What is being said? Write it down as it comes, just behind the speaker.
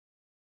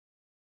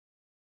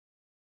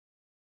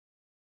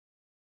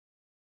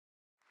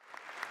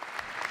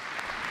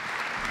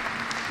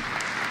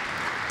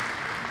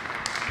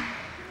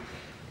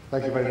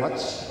Thank you very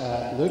much,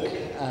 Luke.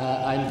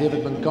 I'm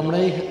David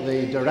Montgomery,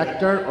 the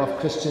Director of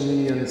Christian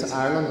Unions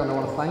Ireland, and I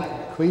want to thank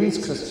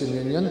Queen's Christian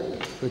Union,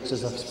 which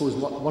is, I suppose,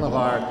 one of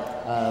our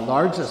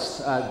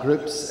largest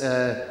groups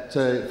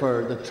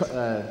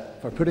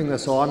for putting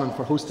this on and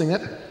for hosting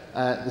it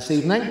this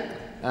evening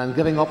and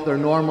giving up their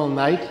normal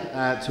night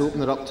to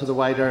open it up to the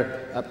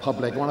wider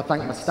public. I want to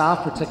thank my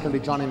staff, particularly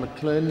Johnny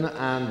McClune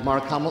and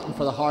Mark Hamilton,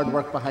 for the hard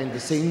work behind the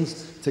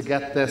scenes to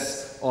get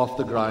this off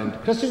the ground.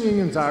 Christian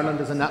Unions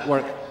Ireland is a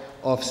network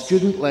of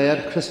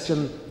student-led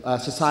Christian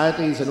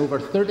societies in over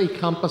 30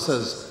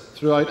 campuses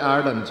throughout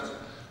Ireland.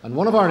 And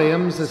one of our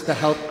aims is to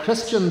help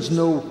Christians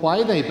know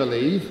why they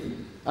believe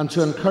and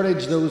to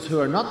encourage those who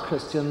are not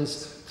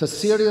Christians to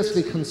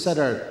seriously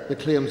consider the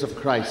claims of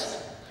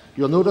Christ.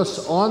 You'll notice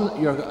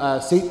on your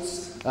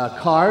seats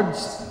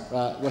cards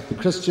with the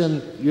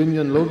Christian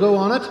Union logo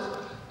on it,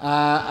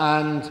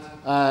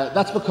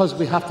 that's because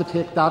we have to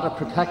take data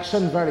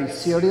protection very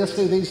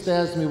seriously these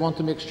days, and we want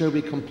to make sure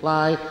we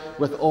comply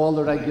with all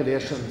the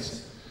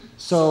regulations.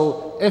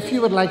 So if you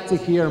would like to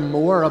hear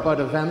more about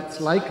events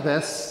like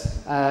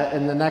this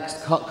in the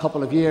next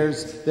couple of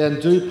years, then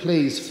do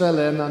please fill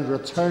in and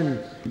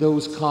return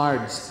those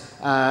cards,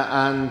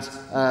 and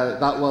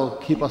that will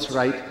keep us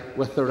right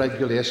with the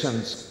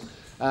regulations.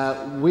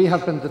 We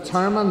have been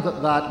determined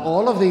that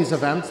all of these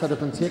events that have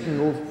been taking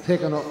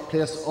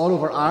place all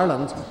over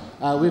Ireland,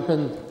 we've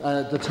been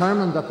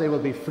determined that they will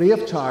be free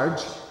of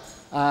charge,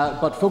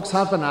 but folks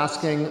have been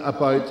asking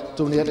about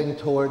donating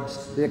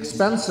towards the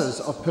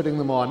expenses of putting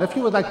them on. If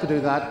you would like to do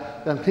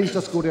that, then please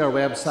just go to our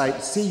website,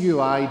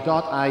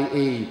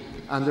 cui.ie,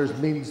 and there's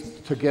means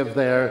to give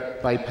there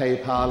by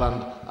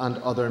PayPal and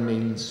other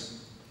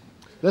means.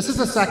 This is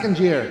the second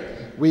year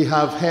we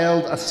have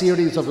held a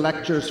series of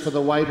lectures for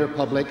the wider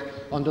public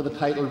under the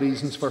title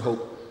Reasons for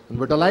Hope. And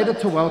we're delighted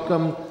to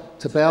welcome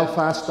to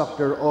Belfast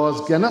Dr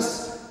Os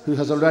Guinness, who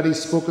has already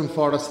spoken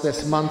for us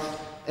this month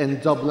in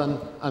Dublin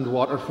and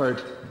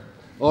Waterford.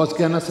 Os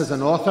Guinness is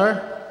an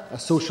author, a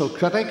social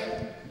critic,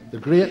 the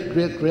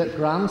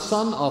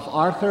great-great-great-grandson of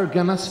Arthur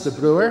Guinness, the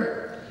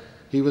brewer.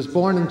 He was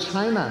born in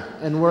China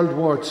in World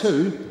War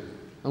II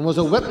and was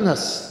a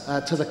witness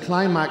to the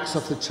climax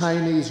of the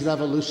Chinese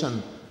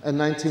Revolution in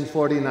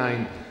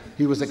 1949.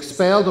 He was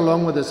expelled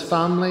along with his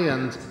family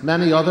and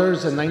many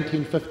others in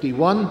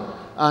 1951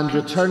 and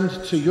returned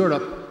to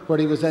Europe, where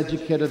he was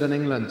educated in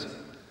England.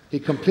 He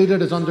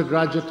completed his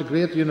undergraduate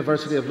degree at the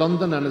University of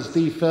London and his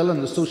DPhil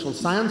in the social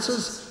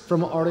sciences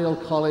from Oriel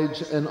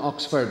College in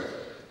Oxford.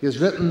 He has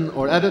written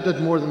or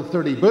edited more than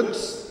 30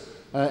 books,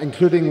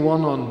 including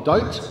one on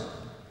doubt,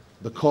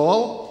 The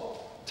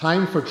Call,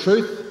 Time for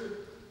Truth,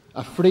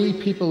 A Free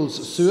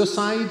People's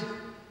Suicide,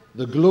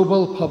 The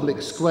Global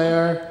Public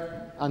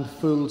Square, and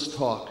Fool's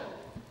Talk.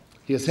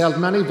 He has held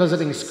many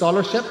visiting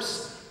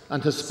scholarships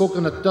and has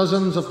spoken at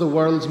dozens of the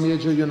world's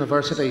major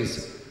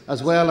universities,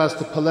 as well as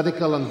to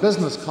political and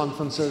business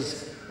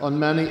conferences on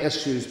many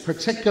issues,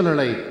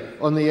 particularly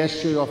on the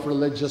issue of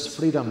religious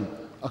freedom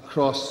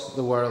across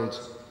the world.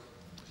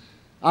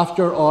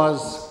 After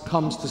Os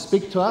comes to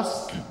speak to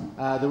us,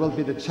 there will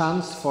be the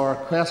chance for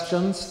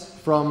questions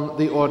from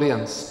the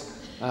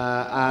audience.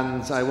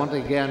 And I want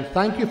to again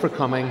thank you for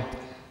coming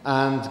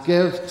and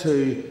give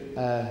to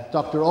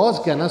Dr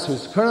Os Guinness,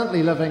 who's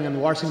currently living in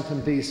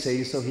Washington,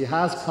 DC, so he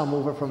has come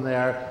over from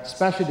there,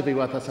 especially to be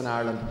with us in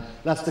Ireland.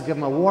 Let's give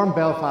him a warm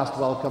Belfast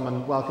welcome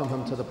and welcome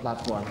him to the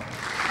platform.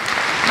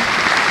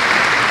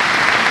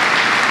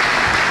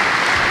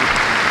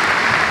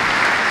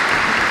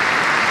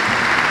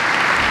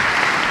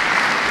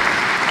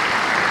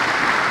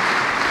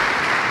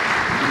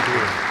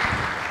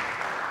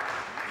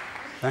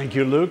 Thank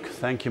you, Luke.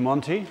 Thank you,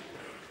 Monty.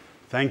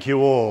 Thank you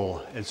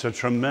all. It's a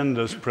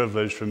tremendous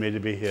privilege for me to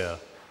be here.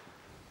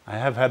 I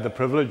have had the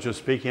privilege of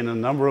speaking in a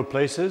number of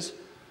places,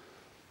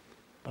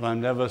 but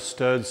I'm never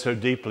stirred so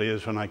deeply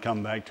as when I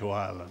come back to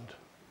Ireland.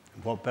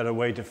 And what better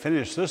way to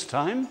finish this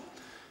time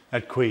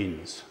at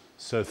Queen's?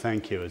 So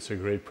thank you. It's a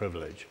great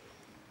privilege.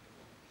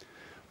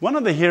 One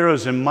of the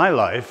heroes in my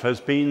life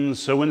has been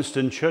Sir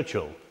Winston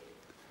Churchill,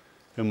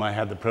 whom I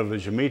had the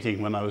privilege of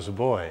meeting when I was a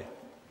boy.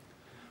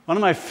 One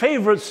of my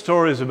favorite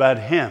stories about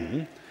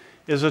him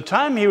is a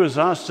time he was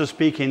asked to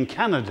speak in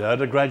Canada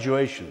at a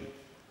graduation.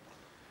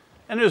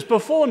 And it was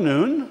before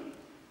noon,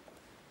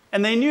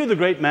 and they knew the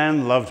great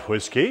man loved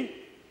whiskey,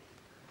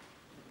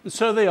 and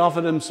so they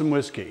offered him some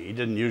whiskey. He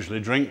didn't usually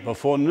drink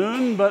before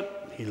noon,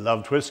 but he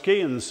loved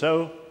whiskey, and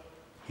so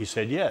he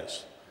said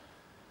yes.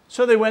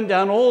 So they went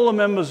down, all the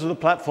members of the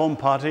platform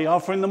party,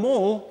 offering them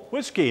all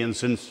whiskey, and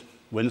since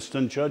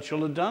Winston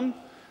Churchill had done,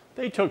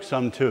 they took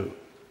some too.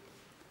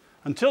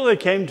 Until they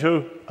came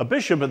to a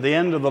bishop at the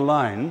end of the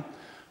line,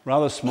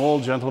 rather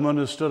small gentleman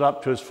who stood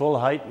up to his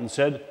full height and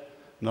said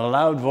in a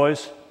loud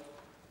voice,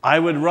 "I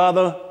would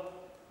rather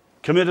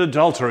commit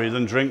adultery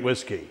than drink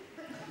whiskey."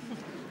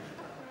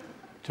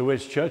 To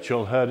which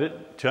Churchill heard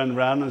it, turned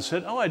around and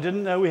said, "Oh, I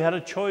didn't know we had a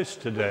choice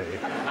today."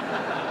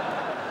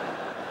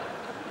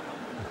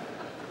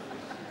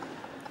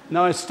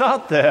 Now I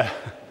start there,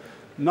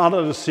 not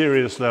at a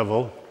serious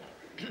level,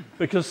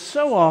 Because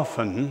so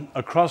often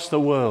across the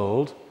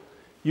world,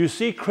 you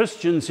see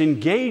Christians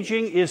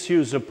engaging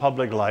issues of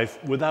public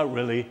life without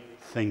really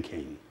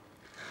thinking.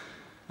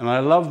 And I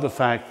love the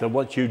fact that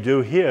what you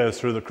do here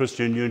through the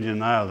Christian Union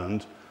in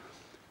Ireland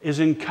is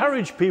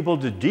encourage people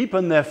to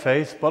deepen their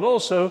faith, but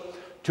also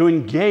to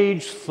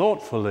engage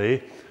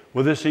thoughtfully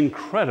with this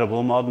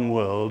incredible modern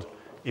world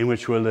in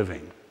which we're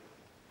living.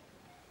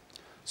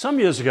 Some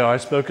years ago, I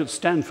spoke at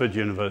Stanford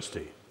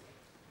University,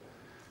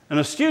 and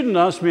a student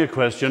asked me a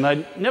question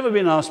I'd never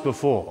been asked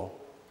before.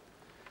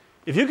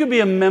 If you could be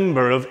a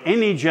member of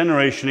any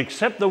generation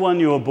except the one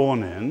you were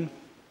born in,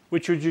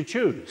 which would you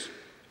choose?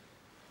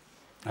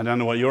 I don't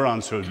know what your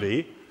answer would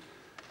be.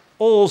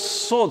 All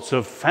sorts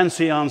of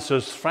fancy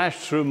answers flashed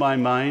through my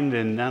mind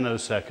in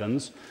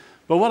nanoseconds,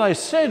 but what I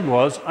said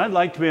was, I'd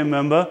like to be a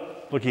member,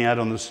 looking out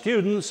on the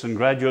students and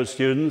graduate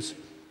students,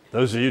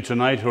 those of you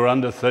tonight who are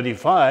under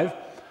 35,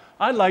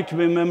 I'd like to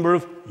be a member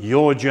of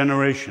your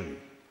generation.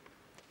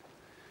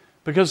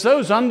 Because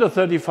those under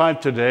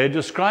 35 today are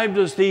described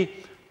as the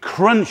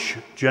crunch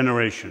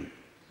generation,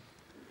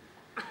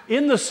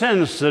 in the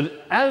sense that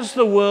as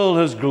the world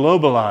has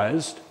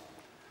globalized,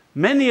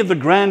 many of the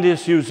grand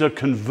issues have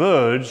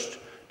converged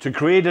to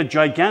create a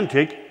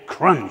gigantic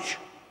crunch.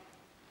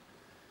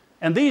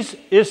 And these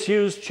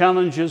issues,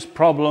 challenges,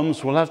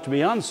 problems will have to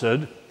be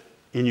answered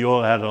in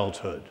your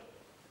adulthood.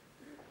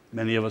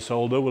 Many of us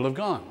older will have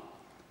gone.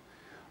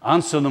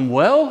 Answer them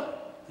well,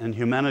 and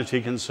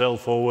humanity can sail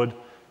forward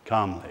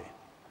calmly.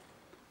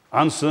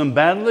 Answer them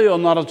badly or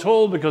not at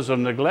all because of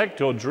neglect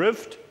or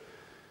drift,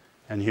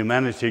 and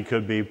humanity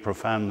could be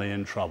profoundly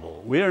in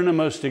trouble. We are in a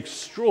most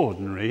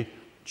extraordinary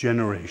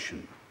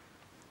generation.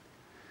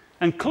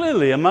 And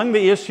clearly, among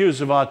the issues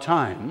of our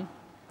time,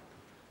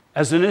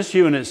 as an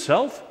issue in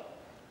itself,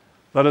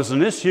 but as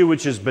an issue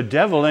which is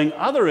bedeviling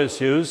other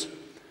issues,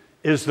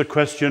 is the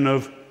question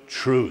of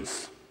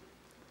truth.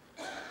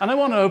 And I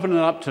want to open it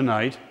up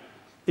tonight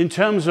in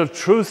terms of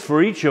truth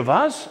for each of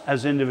us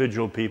as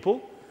individual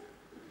people.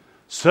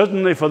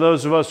 Certainly for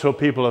those of us who are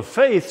people of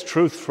faith,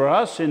 truth for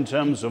us in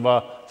terms of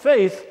our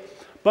faith,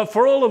 but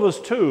for all of us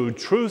too,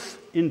 truth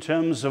in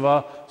terms of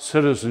our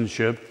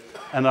citizenship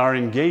and our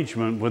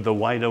engagement with the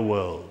wider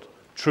world.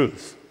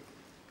 Truth.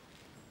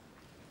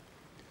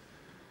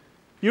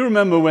 You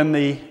remember when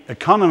The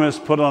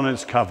Economist put on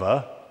its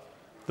cover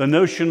the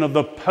notion of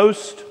the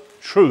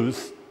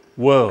post-truth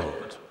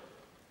world.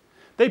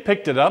 They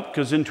picked it up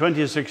because in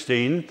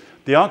 2016,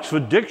 the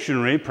Oxford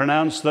Dictionary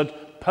pronounced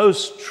that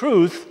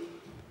post-truth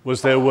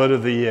was their word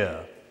of the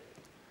year.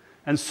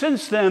 And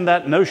since then,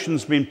 that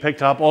notion's been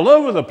picked up all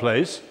over the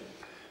place,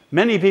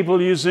 many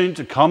people using it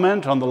to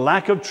comment on the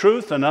lack of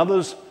truth and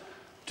others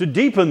to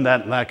deepen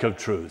that lack of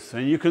truth.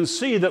 And you can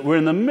see that we're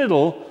in the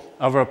middle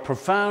of a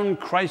profound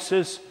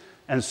crisis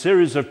and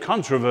series of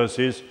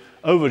controversies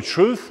over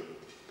truth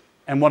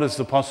and what is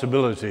the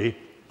possibility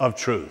of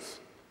truth.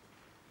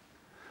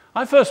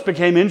 I first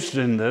became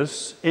interested in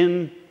this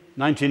in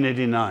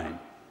 1989.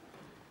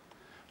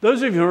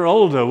 Those of you who are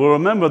older will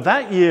remember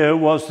that year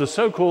was the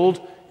so-called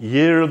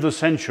year of the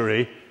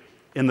century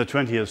in the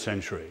 20th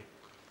century.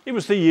 It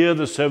was the year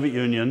the Soviet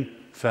Union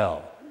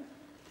fell.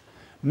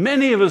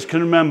 Many of us can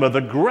remember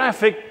the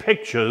graphic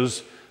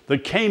pictures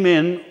that came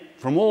in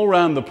from all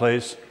around the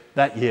place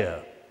that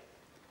year.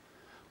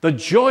 The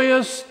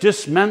joyous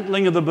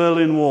dismantling of the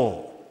Berlin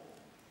Wall.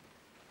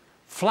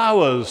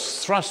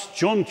 Flowers thrust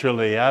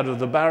jauntily out of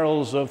the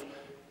barrels of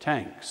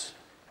tanks.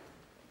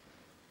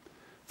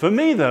 For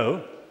me,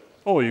 though,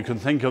 you can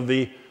think of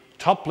the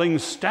toppling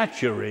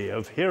statuary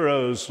of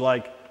heroes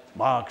like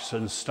Marx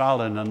and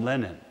Stalin and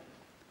Lenin.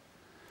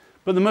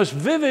 But the most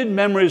vivid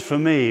memories for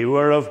me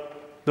were of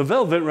the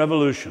Velvet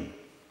Revolution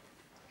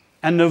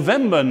and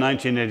November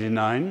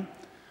 1989,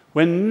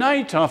 when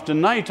night after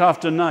night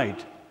after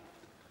night,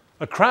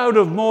 a crowd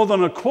of more than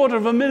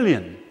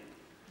 250,000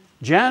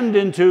 jammed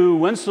into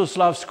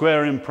Wenceslav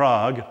Square in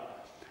Prague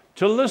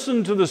to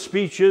listen to the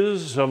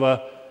speeches of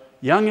a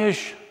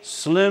youngish,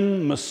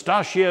 slim,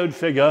 mustachioed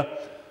figure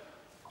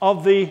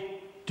of the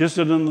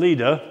dissident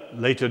leader,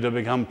 later to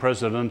become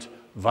president,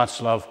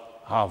 Václav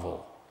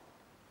Havel.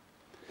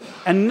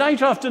 And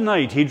night after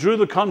night, he drew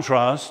the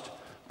contrast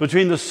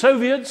between the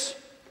Soviets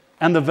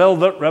and the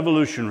Velvet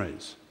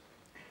Revolutionaries.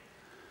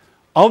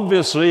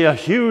 Obviously, a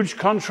huge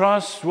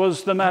contrast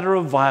was the matter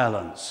of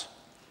violence.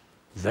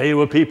 They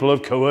were people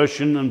of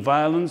coercion and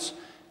violence,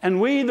 and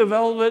we, the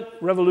Velvet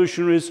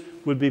Revolutionaries,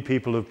 would be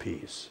people of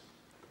peace.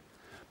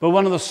 But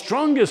one of the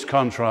strongest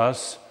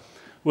contrasts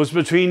was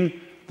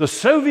between the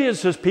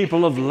Soviets as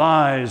people of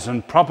lies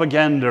and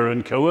propaganda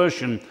and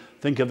coercion,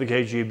 think of the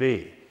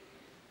KGB,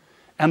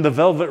 and the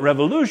Velvet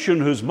Revolution,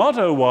 whose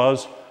motto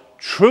was,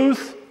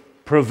 truth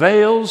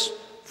prevails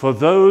for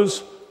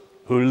those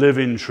who live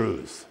in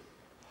truth.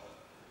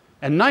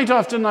 And night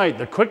after night,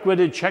 the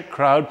quick-witted Czech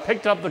crowd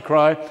picked up the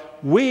cry,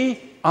 we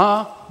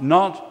are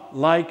not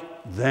like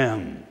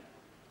them.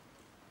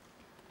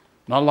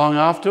 Not long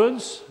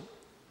afterwards,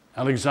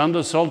 Alexander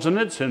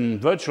Solzhenitsyn, in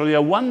virtually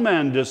a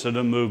one-man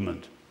dissident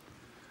movement,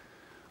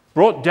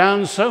 brought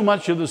down so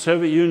much of the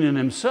Soviet Union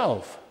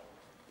himself.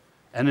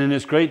 And in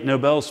his great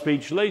Nobel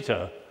speech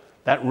later,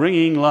 that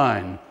ringing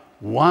line,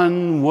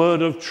 "One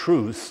word of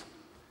truth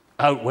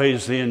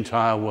outweighs the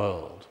entire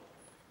world."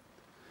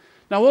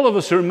 Now, all of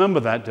us who remember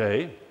that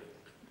day,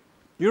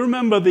 you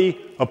remember the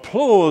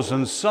applause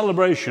and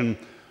celebration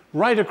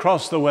right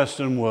across the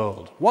Western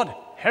world. What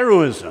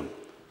heroism,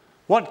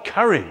 what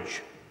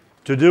courage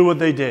to do what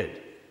they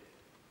did.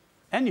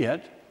 And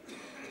yet,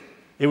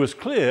 it was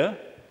clear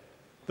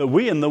that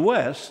we in the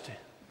West,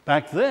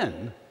 back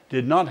then,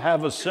 did not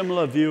have a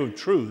similar view of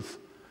truth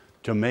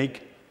to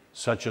make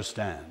such a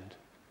stand.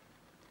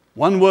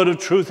 One word of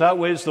truth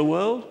outweighs the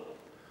world.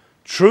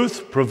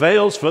 Truth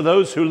prevails for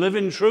those who live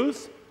in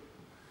truth.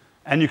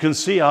 And you can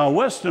see our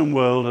Western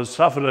world has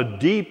suffered a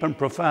deep and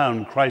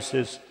profound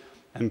crisis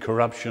and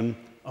corruption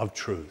of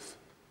truth.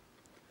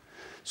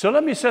 So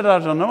let me set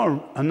out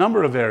a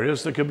number of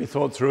areas that could be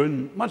thought through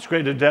in much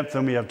greater depth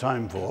than we have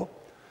time for,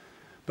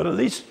 but at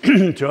least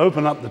to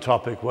open up the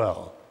topic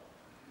well.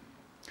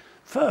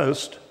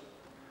 First,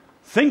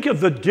 think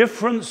of the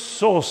different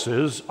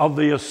sources of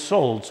the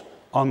assault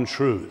on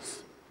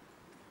truth.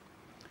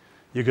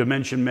 You could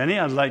mention many.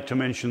 I'd like to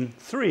mention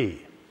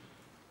three.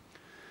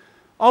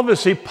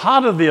 Obviously,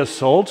 part of the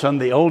assault, and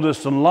the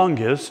oldest and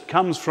longest,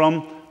 comes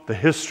from the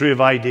history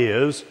of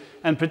ideas,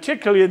 and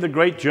particularly the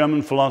great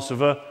German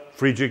philosopher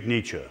Friedrich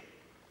Nietzsche.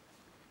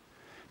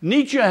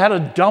 Nietzsche had a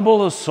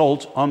double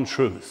assault on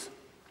truth.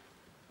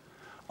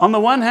 On the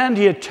one hand,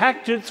 he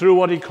attacked it through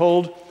what he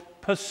called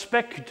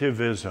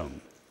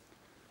perspectivism.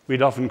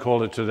 We'd often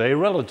call it today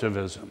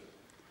relativism.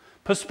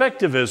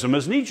 Perspectivism,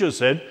 as Nietzsche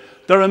said,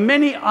 there are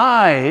many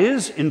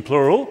I's in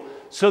plural,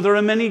 so there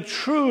are many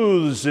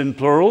truths in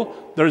plural,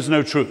 there is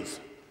no truth.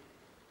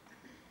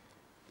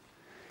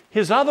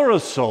 His other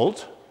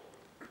assault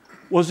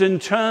was in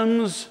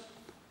terms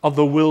of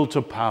the will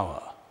to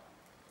power.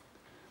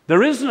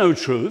 There is no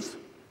truth,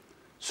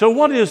 so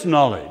what is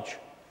knowledge?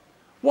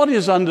 What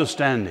is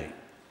understanding?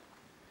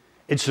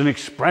 It's an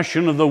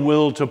expression of the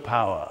will to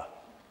power.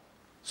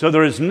 So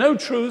there is no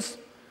truth,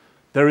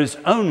 there is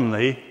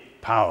only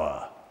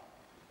power.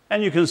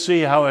 And you can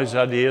see how his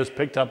ideas,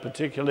 picked up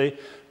particularly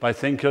by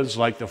thinkers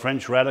like the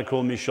French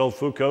radical Michel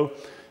Foucault,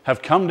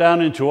 have come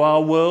down into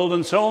our world,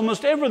 and so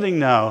almost everything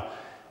now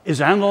is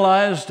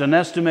analyzed and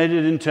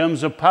estimated in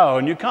terms of power.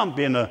 And you can't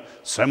be in a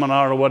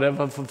seminar or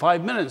whatever for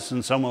 5 minutes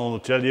and someone will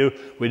tell you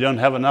we don't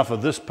have enough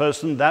of this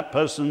person,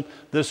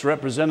 this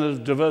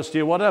representative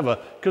diversity or whatever,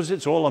 because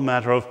it's all a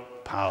matter of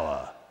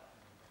power.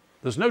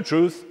 There's no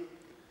truth,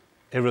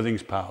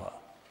 everything's power.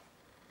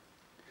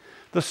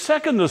 The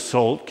second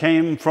assault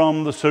came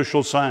from the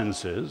social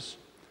sciences,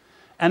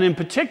 and in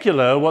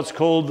particular what's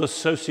called the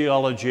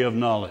sociology of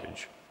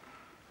knowledge.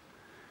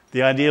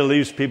 The idea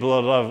leaves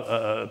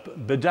people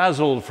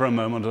bedazzled for a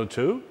moment or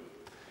two,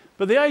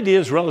 but the idea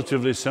is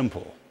relatively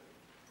simple.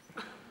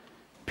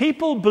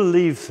 People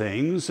believe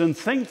things and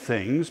think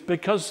things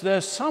because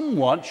they're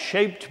somewhat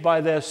shaped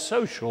by their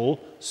social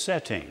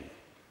setting.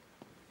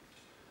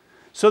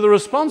 So the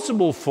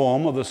responsible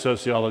form of the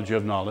sociology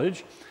of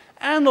knowledge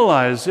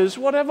analyzes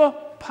whatever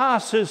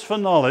passes for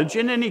knowledge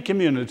in any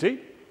community,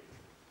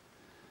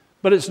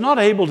 but it's not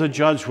able to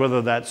judge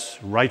whether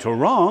that's right or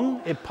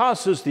wrong. It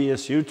passes the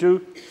issue to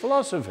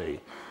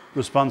philosophy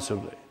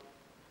responsibly.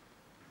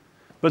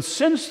 But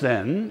since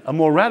then, a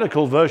more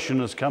radical version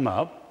has come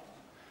up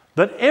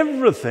that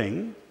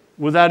everything,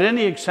 without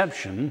any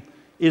exception,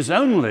 is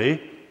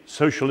only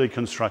socially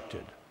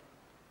constructed.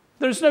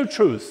 There's no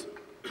truth.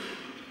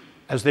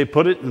 As they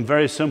put it in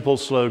very simple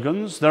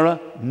slogans, there are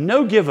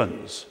no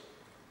givens.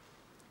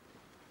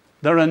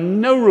 There are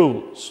no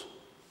rules.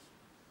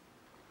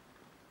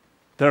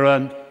 There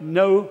are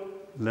no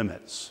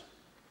limits.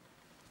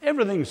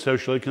 Everything's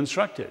socially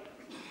constructed.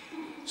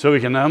 So we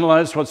can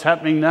analyze what's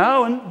happening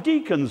now and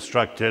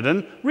deconstruct it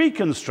and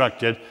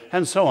reconstruct it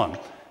and so on,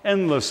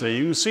 endlessly.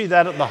 You can see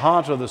that at the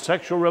heart of the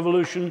sexual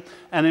revolution,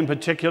 and in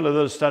particular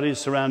the studies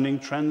surrounding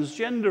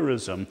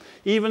transgenderism.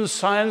 Even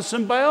science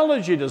and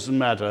biology doesn't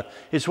matter.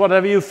 It's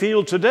whatever you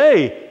feel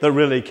today that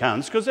really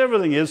counts, because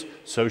everything is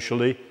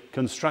socially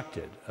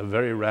constructed, a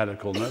very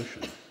radical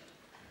notion.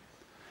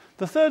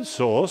 The third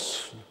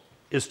source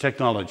is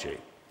technology.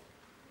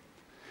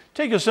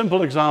 Take a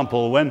simple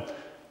example. When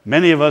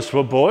many of us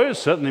were boys,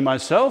 certainly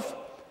myself,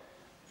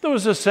 there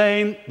was a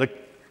saying, the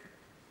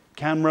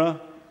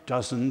camera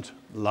doesn't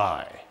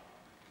lie.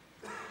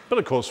 But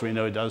of course we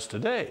know it does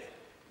today.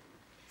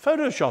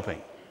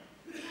 Photoshopping.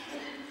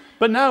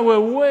 But now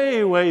we're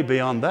way, way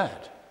beyond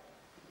that.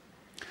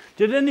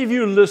 Did any of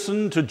you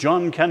listen to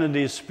John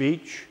Kennedy's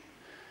speech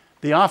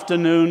the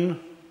afternoon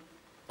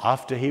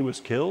after he was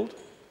killed?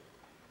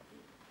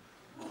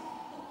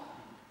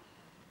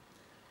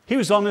 He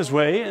was on his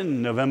way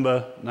in November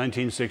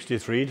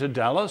 1963 to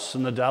Dallas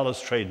and the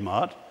Dallas Trade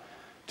Mart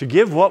to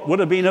give what would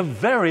have been a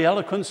very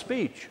eloquent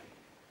speech.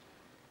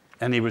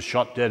 And he was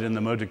shot dead in the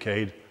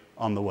motorcade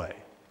on the way.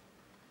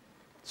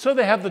 So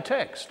they have the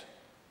text.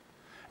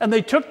 And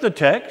they took the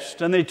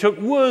text and they took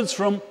words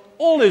from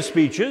all his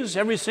speeches,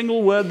 every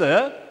single word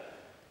there,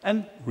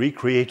 and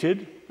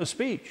recreated a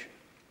speech.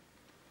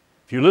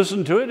 If you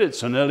listen to it,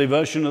 it's an early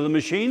version of the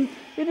machine.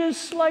 It is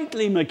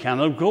slightly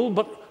mechanical,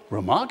 but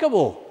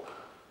remarkable.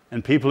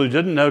 And people who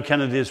didn't know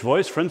Kennedy's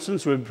voice, for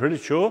instance, were pretty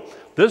sure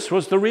this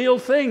was the real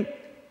thing.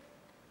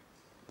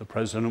 The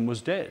president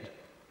was dead.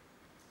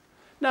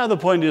 Now, the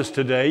point is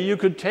today, you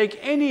could take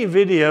any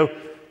video,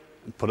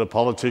 put a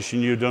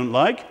politician you don't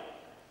like,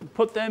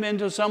 put them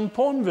into some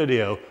porn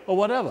video or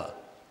whatever.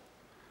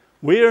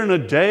 We're in a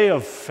day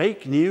of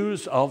fake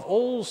news of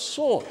all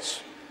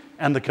sorts.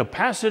 And the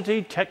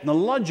capacity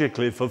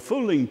technologically for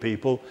fooling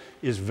people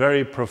is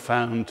very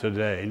profound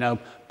today. Now,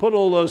 put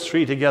all those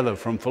three together,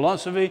 from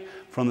philosophy,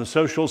 from the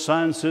social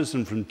sciences,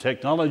 and from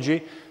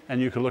technology,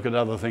 and you can look at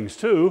other things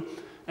too,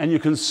 and you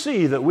can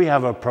see that we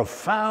have a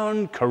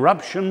profound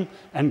corruption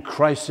and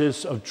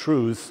crisis of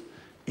truth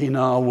in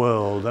our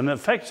world, and it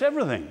affects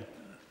everything.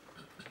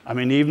 I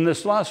mean, even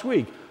this last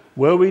week,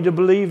 were we to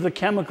believe the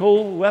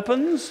chemical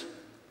weapons,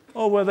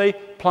 or were they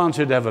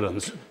planted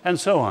evidence, and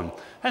so on.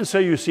 And so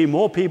you see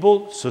more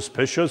people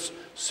suspicious,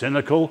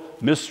 cynical,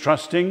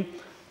 mistrusting,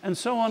 and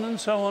so on and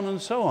so on and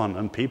so on.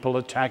 And people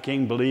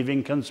attacking,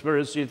 believing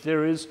conspiracy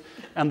theories,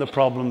 and the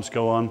problems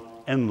go on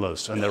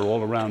endless, and they're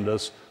all around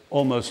us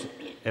almost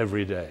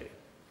every day.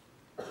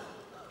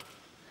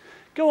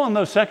 Go on,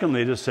 though,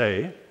 secondly, to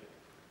say,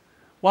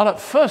 while at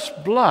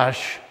first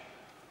blush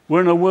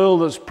we're in a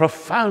world that's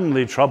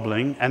profoundly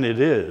troubling, and it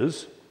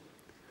is,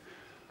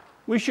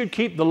 we should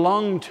keep the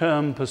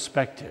long-term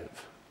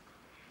perspective.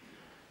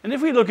 And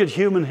if we look at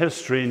human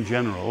history in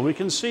general, we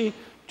can see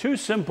two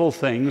simple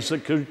things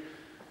that could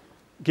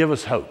give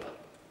us hope.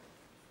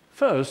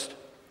 First,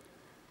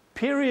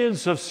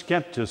 periods of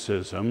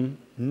skepticism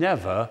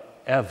never,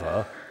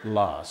 ever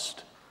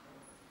last.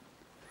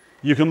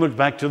 You can look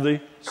back to the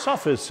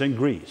sophists in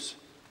Greece.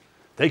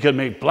 They could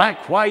make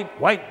black, white,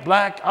 white,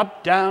 black,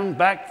 up, down,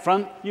 back,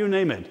 front, you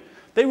name it.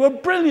 They were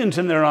brilliant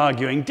in their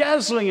arguing,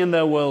 dazzling in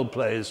their world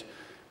plays.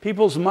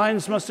 People's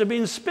minds must have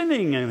been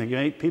spinning, and they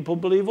make people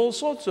believe all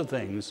sorts of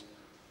things.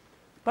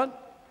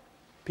 But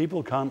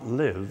people can't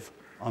live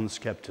on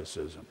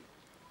skepticism.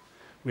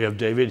 We have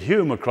David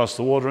Hume across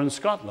the water in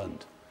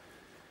Scotland.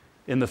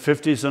 In the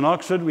 50s in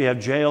Oxford, we have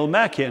J.L.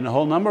 Mackie and a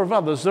whole number of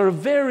others. There are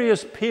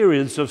various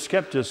periods of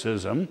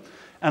skepticism,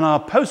 and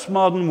our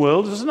postmodern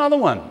world is another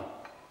one.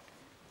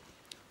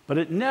 But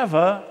it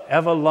never,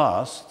 ever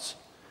lasts,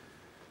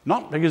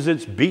 not because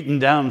it's beaten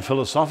down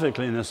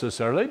philosophically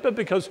necessarily, but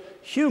because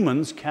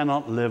humans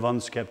cannot live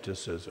on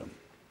skepticism.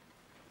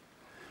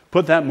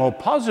 Put that more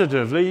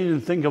positively, you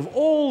can think of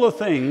all the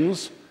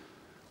things,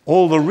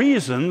 all the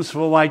reasons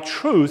for why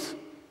truth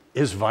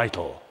is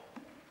vital.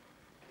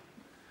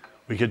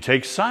 We could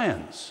take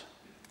science,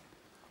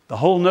 the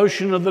whole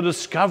notion of the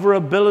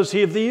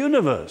discoverability of the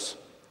universe,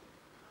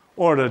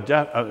 or at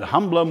a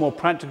humbler, more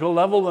practical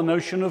level, the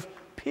notion of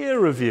peer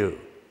review.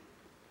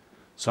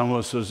 Some of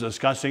us were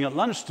discussing at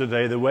lunch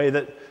today the way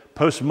that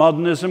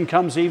postmodernism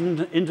comes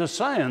even into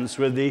science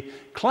with the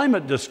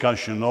climate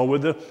discussion or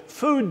with the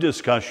food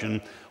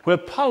discussion, where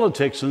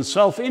politics and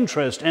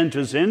self-interest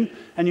enters in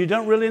and you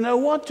don't really know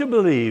what to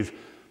believe.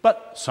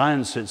 But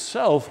science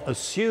itself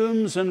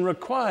assumes and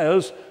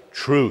requires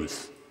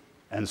truth,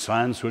 and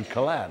science would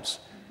collapse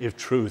if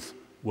truth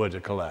were to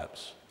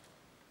collapse.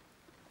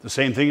 The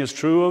same thing is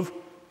true of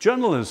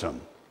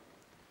journalism.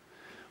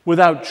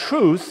 Without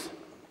truth,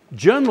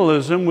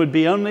 journalism would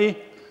be only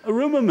a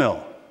rumor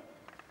mill.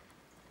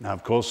 Now,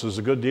 of course, there's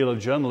a good deal of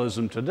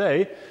journalism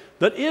today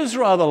that is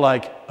rather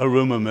like a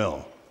rumor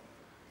mill.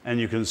 And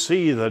you can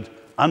see that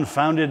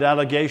unfounded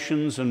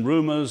allegations and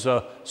rumors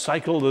are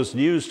cycled as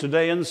news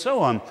today and so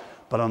on.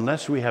 But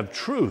unless we have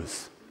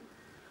truth,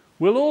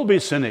 we'll all be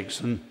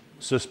cynics and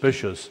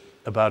suspicious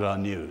about our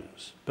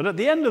news. But at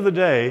the end of the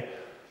day,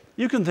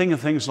 you can think of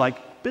things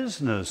like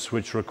business,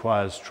 which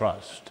requires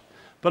trust.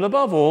 But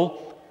above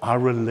all, our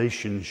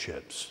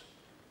relationships.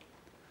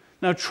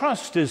 Now,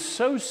 trust is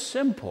so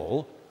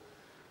simple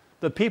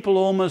that people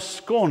almost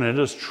scorn it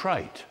as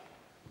trite.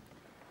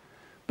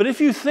 But if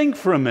you think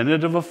for a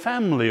minute of a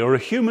family or a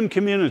human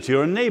community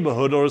or a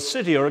neighborhood or a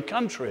city or a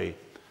country,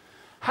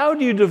 how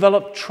do you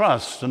develop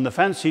trust? And the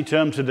fancy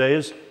term today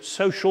is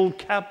social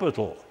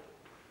capital.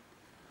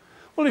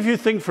 Well, if you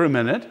think for a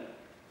minute,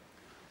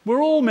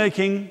 we're all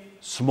making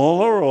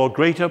smaller or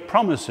greater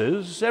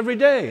promises every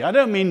day. I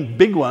don't mean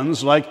big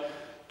ones like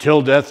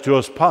till death do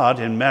us part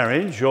in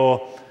marriage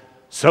or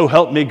so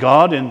help me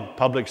God in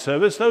public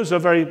service. Those are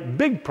very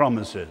big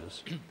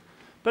promises.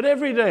 But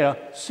every day, I'll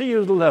see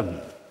you at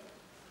 11.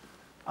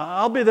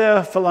 I'll be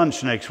there for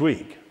lunch next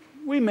week.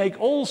 We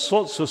make all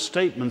sorts of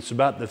statements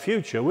about the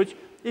future, which,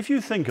 if you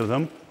think of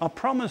them, are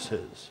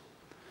promises.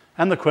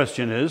 And the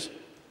question is,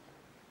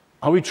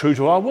 are we true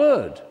to our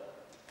word?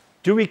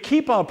 Do we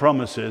keep our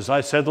promises?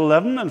 I said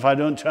 11, and if I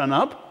don't turn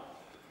up,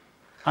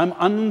 I'm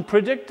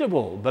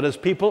unpredictable. But as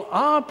people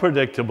are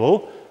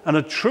predictable and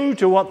are true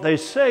to what they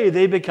say,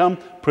 they become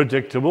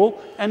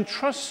predictable and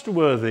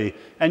trustworthy.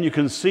 And you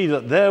can see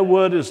that their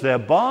word is their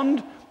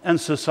bond, and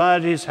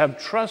societies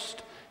have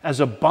trust as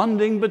a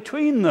bonding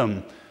between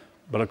them.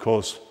 But of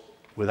course,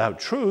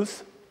 without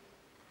truth,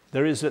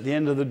 there is, at the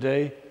end of the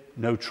day,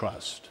 no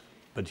trust.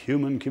 But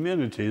human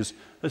communities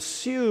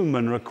assume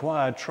and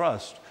require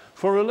trust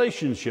for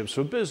relationships,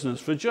 for business,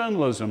 for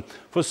journalism,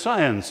 for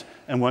science,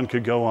 and one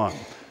could go on.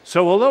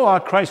 So although our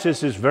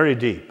crisis is very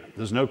deep,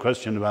 there's no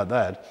question about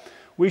that,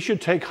 we should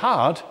take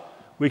heart.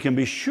 We can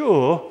be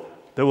sure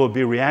there will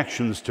be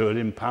reactions to it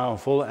in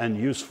powerful and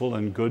useful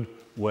and good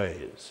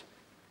ways.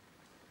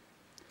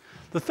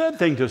 The third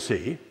thing to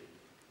see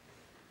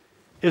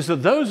is that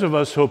those of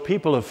us who are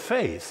people of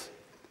faith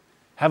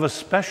have a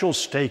special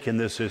stake in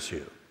this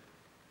issue.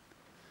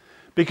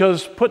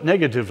 Because, put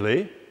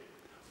negatively,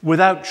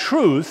 without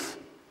truth,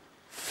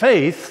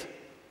 faith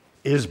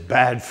is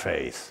bad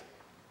faith.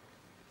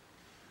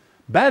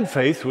 Bad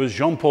faith was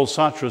Jean-Paul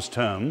Sartre's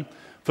term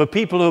for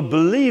people who are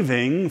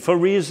believing for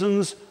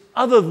reasons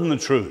other than the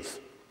truth.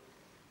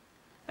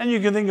 And you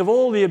can think of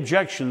all the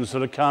objections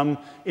that have come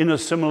in a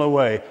similar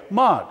way.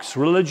 Marx,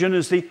 religion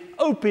is the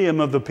opium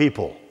of the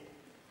people,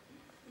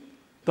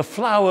 the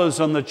flowers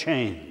on the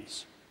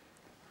chains.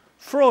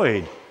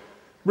 Freud,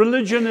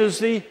 religion is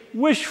the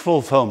wish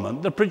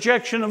fulfillment, the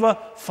projection of a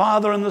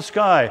father in the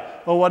sky,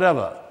 or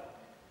whatever.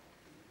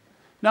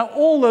 Now,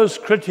 all those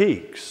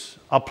critiques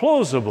are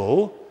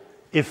plausible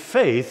if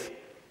faith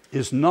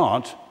is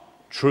not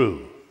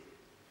true.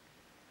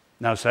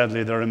 Now,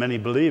 sadly, there are many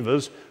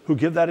believers who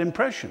give that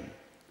impression.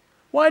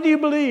 Why do you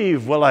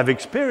believe? Well, I've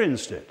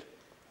experienced it.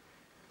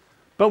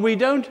 But we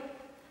don't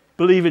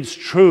believe it's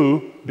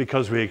true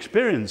because we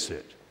experience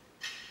it.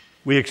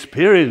 We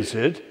experience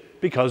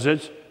it because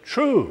it's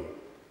true.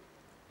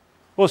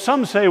 Well,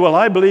 some say, well,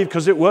 I believe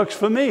because it works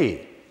for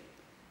me.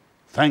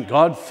 Thank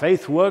God,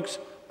 faith works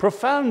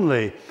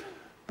profoundly.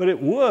 But it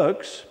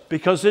works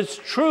because it's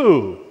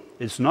true.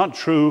 It's not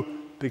true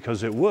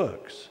because it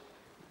works.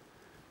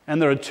 And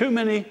there are too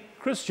many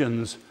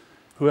Christians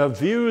who have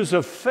views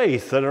of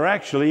faith that are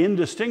actually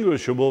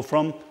indistinguishable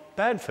from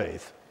bad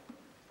faith.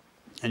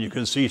 And you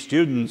can see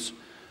students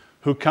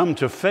who come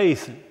to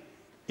faith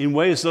in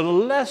ways that are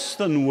less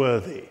than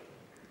worthy,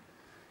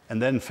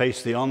 and then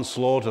face the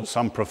onslaught of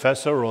some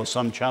professor or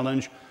some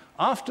challenge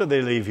after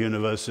they leave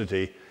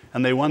university,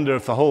 and they wonder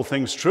if the whole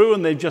thing's true,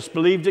 and they just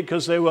believed it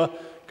because they were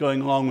going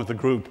along with the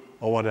group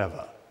or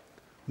whatever.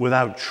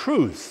 Without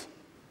truth,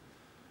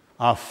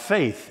 our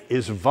faith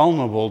is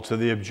vulnerable to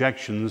the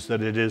objections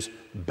that it is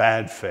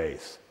bad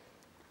faith.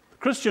 The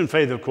Christian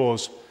faith, of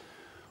course,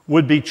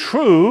 would be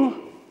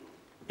true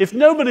if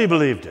nobody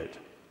believed it.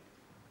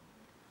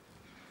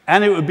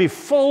 And it would be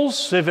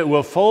false if it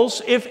were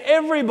false if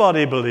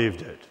everybody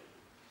believed it.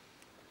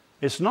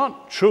 It's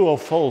not true or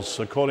false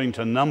according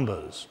to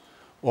numbers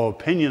or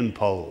opinion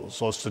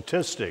polls or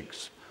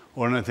statistics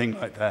or anything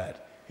like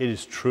that. It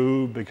is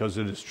true because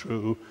it is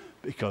true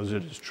because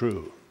it is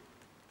true.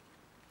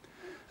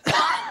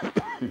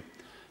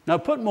 Now,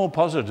 put more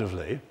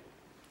positively,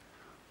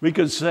 we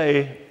could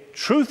say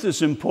truth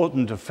is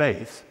important to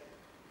faith,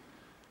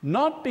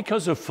 not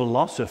because of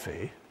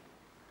philosophy,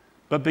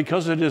 but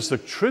because it is the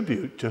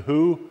tribute to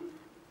who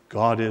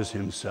God is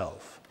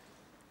himself.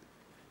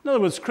 In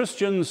other words,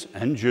 Christians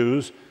and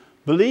Jews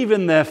believe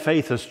in their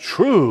faith as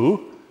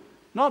true,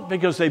 not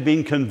because they've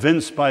been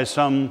convinced by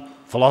some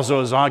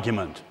philosopher's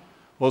argument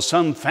or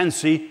some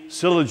fancy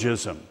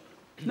syllogism.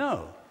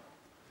 No.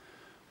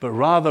 But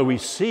rather we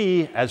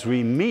see, as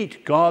we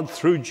meet God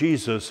through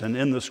Jesus and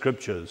in the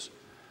Scriptures,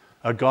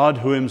 a God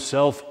who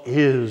himself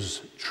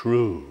is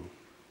true.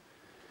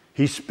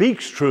 He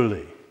speaks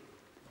truly.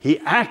 He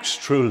acts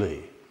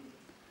truly.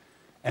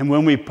 And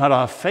when we put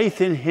our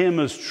faith in him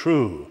as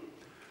true,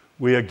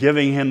 we are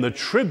giving him the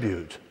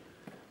tribute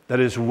that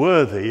is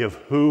worthy of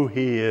who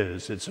he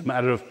is. It's a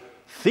matter of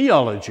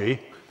theology,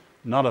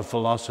 not of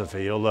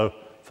philosophy, although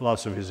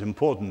philosophy is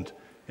important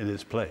in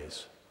its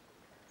place.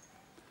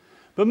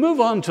 But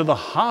move on to the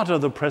heart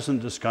of the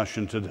present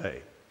discussion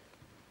today.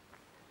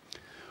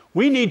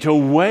 We need to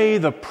weigh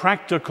the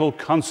practical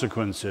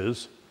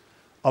consequences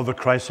of the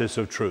crisis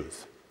of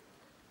truth.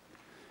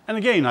 And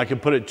again, I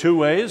could put it two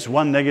ways,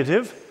 one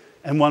negative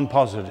and one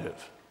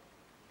positive.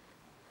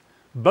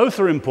 Both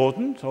are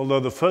important,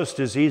 although the first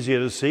is easier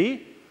to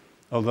see,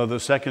 although the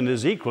second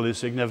is equally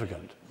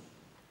significant.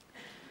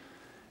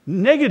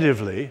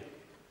 Negatively,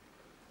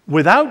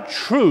 without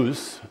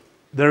truth,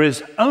 there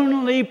is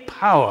only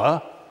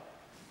power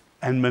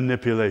and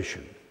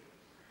manipulation.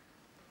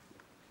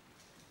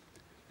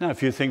 Now,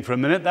 if you think for a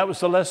minute, that was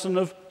the lesson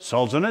of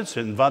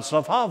Solzhenitsyn and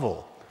Václav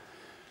Havel.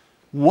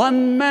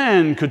 One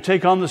man could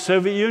take on the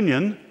Soviet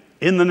Union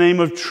in the name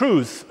of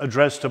truth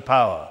addressed to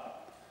power.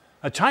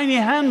 A tiny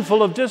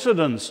handful of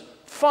dissidents,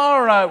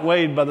 far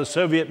outweighed by the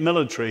Soviet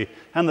military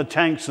and the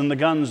tanks and the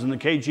guns and the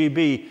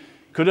KGB,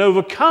 could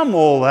overcome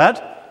all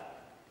that.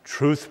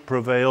 Truth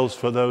prevails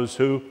for those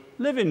who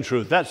live in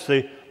truth. That's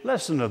the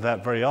lesson of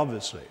that, very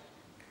obviously.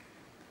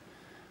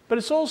 But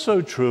it's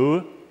also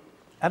true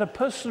at a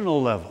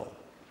personal level.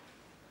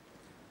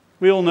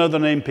 We all know the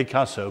name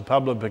Picasso,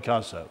 Pablo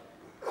Picasso.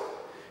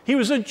 He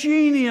was a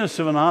genius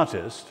of an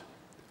artist,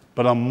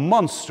 but a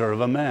monster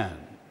of a man.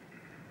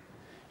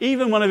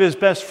 Even one of his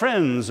best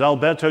friends,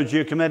 Alberto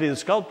Giacometti, the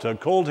sculptor,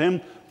 called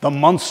him the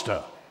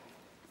monster.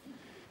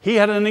 He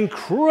had an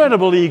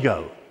incredible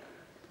ego,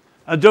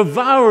 a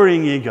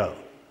devouring ego,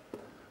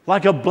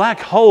 like a black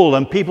hole,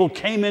 and people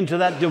came into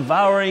that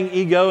devouring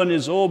ego in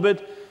his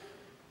orbit,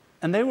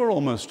 and they were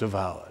almost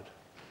devoured.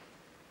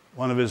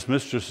 One of his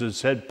mistresses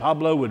said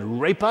Pablo would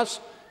rape us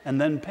and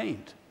then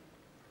paint.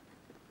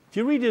 If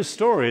you read his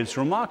story, it's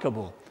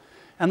remarkable.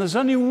 And there's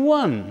only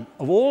one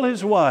of all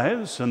his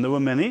wives, and there were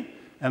many,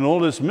 and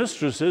all his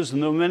mistresses,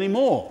 and there were many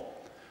more.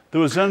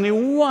 There was only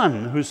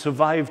one who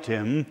survived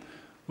him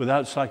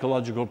without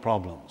psychological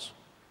problems.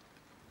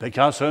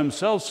 Picasso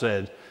himself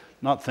said,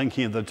 not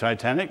thinking of the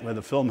Titanic, where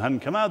the film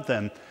hadn't come out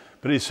then,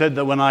 but he said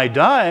that when I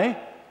die,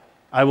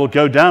 I will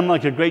go down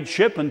like a great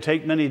ship and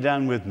take many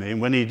down with me. And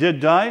when he did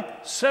die,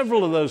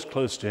 several of those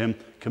close to him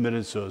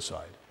committed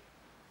suicide.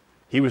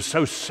 He was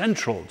so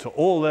central to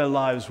all their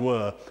lives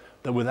were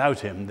that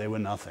without him, they were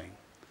nothing.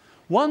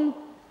 One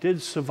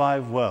did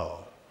survive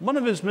well. One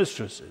of his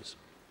mistresses,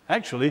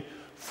 actually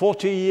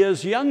 40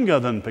 years younger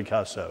than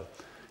Picasso,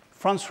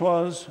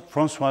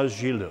 Françoise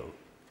Gillot.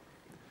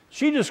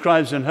 She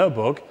describes in her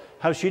book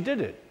how she did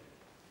it.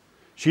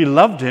 She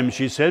loved him,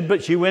 she said,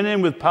 but she went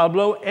in with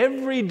Pablo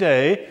every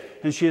day,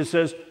 and she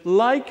says,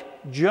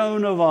 like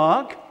Joan of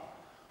Arc,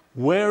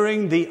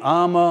 wearing the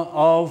armor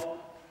of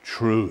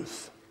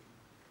truth.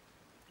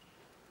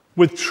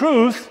 With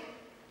truth,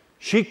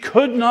 she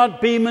could not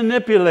be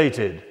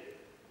manipulated.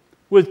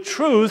 With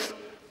truth,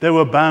 there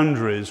were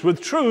boundaries.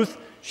 With truth,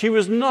 she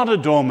was not a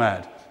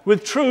doormat.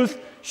 With truth,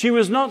 she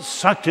was not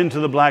sucked into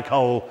the black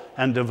hole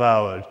and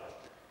devoured.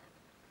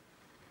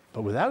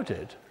 But without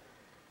it,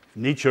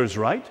 Nietzsche is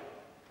right.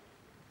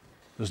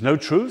 There's no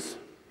truth.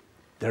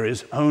 There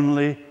is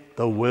only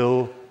the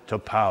will to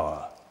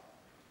power.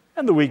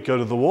 And the weak go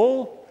to the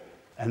wall,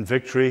 and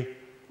victory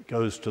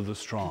goes to the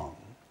strong.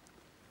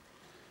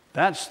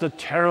 That's the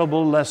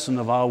terrible lesson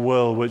of our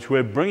world, which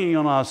we're bringing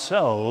on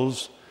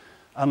ourselves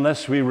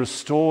unless we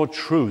restore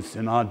truth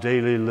in our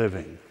daily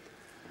living.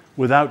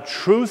 Without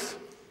truth,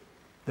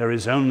 there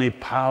is only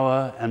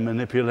power and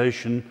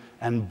manipulation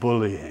and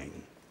bullying.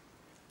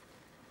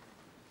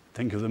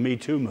 Think of the Me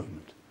Too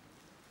movement.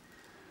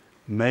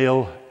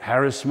 Male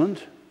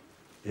harassment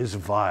is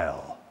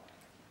vile.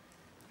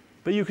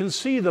 But you can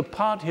see the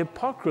part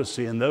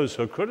hypocrisy in those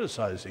who are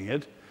criticizing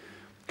it,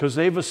 because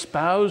they've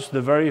espoused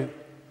the very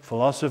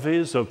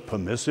philosophies of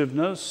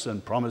permissiveness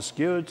and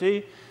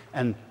promiscuity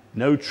and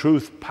no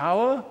truth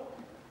power.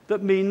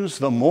 That means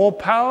the more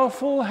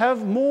powerful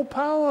have more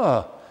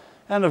power.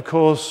 And of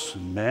course,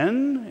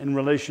 men in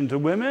relation to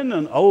women,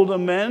 and older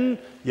men,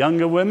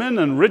 younger women,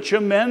 and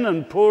richer men,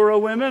 and poorer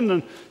women,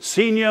 and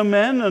senior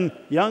men, and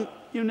young,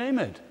 you name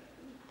it.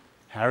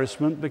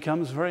 Harassment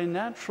becomes very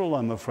natural,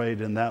 I'm afraid,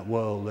 in that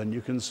world. And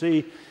you can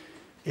see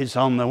it's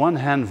on the one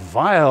hand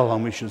vile,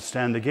 and we should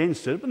stand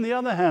against it. But on the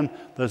other hand,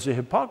 there's a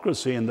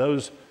hypocrisy in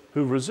those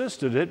who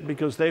resisted it,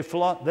 because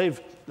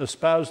they've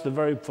espoused the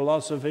very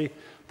philosophy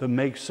that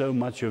makes so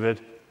much of it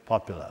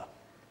popular.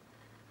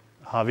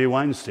 Harvey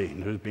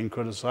Weinstein, who's been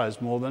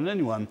criticized more than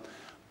anyone,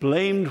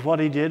 blamed what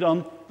he did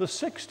on the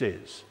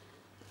 60s.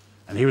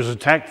 And he was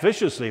attacked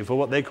viciously for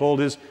what they called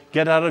his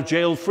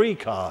get-out-of-jail-free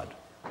card.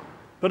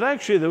 But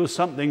actually there was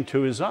something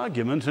to his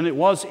argument, and it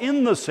was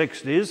in the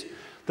 60s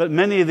that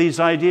many of these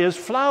ideas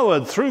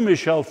flowered through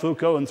Michel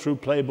Foucault and through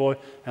Playboy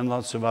and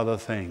lots of other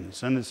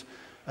things. And it's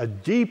a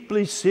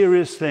deeply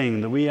serious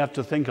thing that we have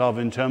to think of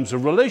in terms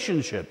of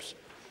relationships,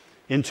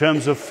 in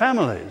terms of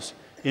families,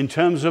 in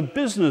terms of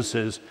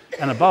businesses,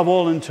 and above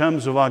all in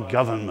terms of our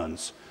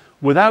governments.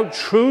 Without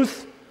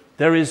truth,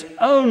 there is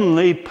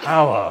only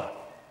power.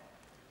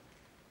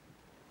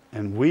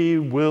 And we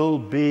will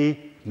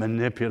be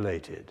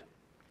manipulated.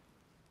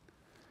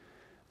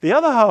 The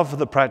other half of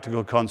the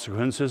practical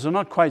consequences are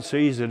not quite so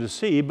easy to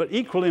see, but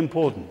equally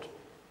important.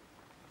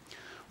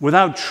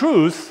 Without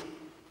truth,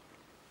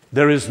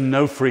 there is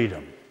no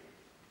freedom.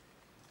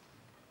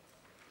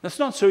 That's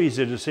not so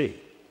easy to see.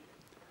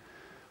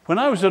 When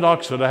I was at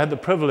Oxford, I had the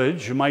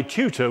privilege, my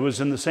tutor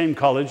was in the same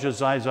college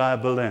as Isaiah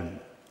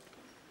Berlin,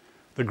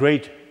 the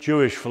great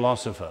Jewish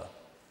philosopher.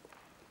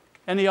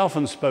 And he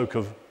often spoke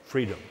of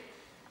freedom.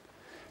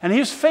 And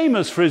he's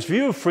famous for his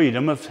view of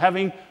freedom of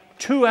having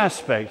two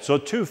aspects or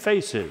two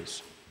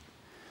faces: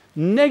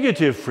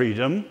 negative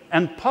freedom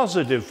and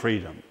positive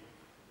freedom.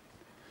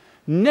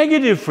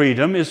 Negative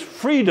freedom is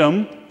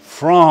freedom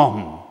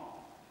from.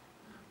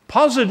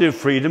 Positive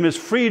freedom is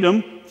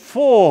freedom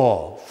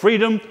for,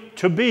 freedom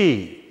to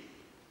be.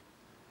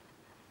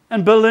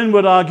 And Berlin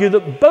would argue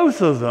that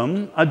both of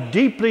them are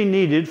deeply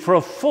needed for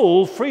a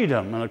full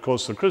freedom. And of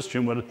course the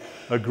Christian would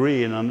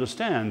agree and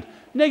understand.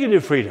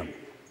 Negative freedom.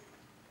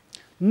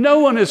 No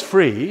one is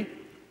free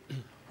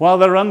while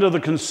they're under the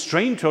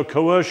constraint or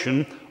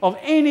coercion of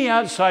any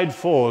outside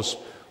force,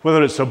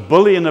 whether it's a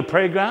bully in the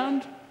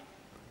playground,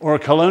 or a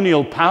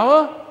colonial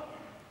power,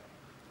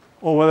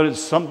 or whether it's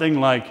something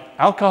like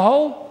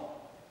alcohol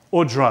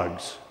or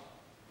drugs.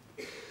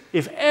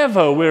 If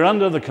ever we're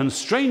under the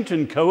constraint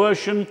and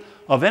coercion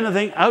of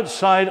anything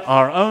outside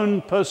our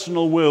own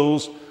personal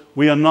wills,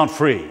 we are not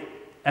free.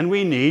 And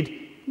we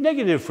need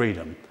negative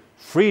freedom,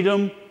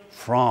 freedom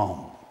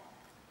from.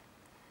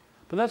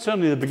 But that's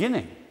only the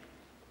beginning.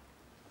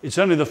 It's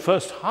only the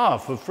first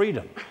half of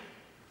freedom.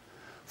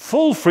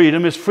 Full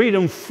freedom is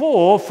freedom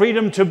for,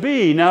 freedom to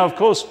be. Now, of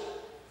course,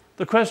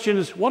 the question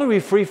is, what are we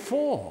free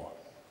for?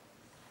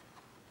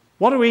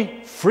 What are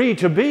we free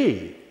to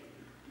be?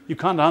 You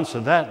can't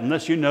answer that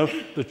unless you know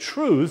the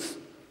truth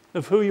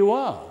of who you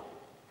are.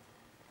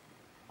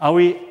 Are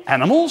we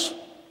animals?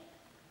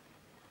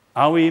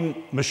 Are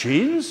we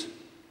machines?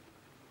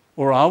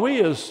 Or are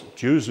we, as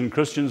Jews and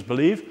Christians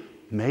believe,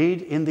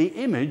 made in the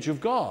image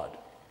of God?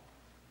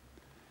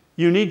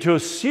 You need to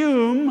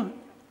assume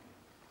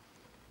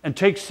and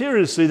take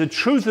seriously the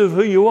truth of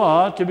who you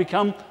are to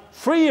become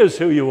free as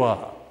who you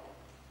are.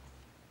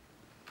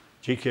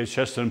 G.K.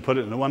 Chesterton put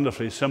it in a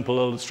wonderfully simple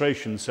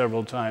illustration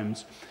several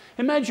times.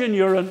 Imagine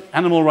you're an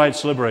animal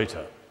rights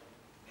liberator.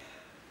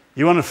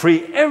 You want to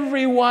free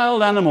every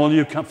wild animal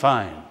you can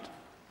find.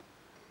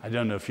 I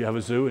don't know if you have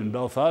a zoo in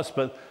Belfast,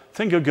 but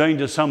think of going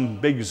to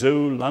some big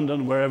zoo,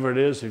 London, wherever it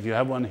is, if you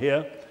have one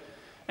here.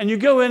 And you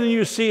go in and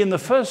you see in the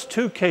first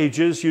 2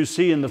 cages, you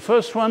see in the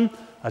first one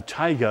a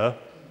tiger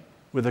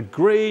with a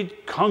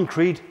great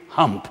concrete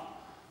hump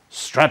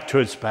strapped to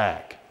its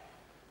back.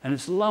 And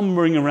it's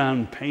lumbering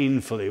around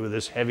painfully with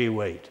this heavy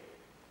weight.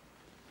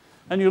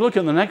 And you look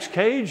in the next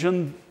cage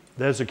and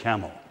there's a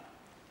camel.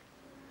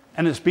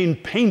 And it's been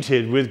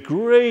painted with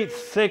great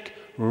thick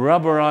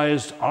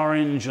rubberized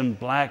orange and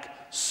black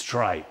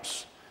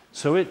stripes.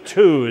 So it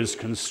too is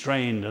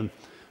constrained and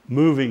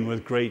moving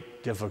with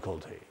great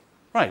difficulty.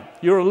 Right,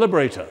 you're a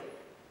liberator.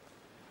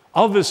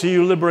 Obviously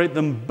you liberate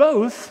them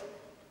both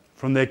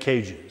from their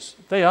cages.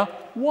 They are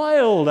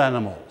wild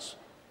animals.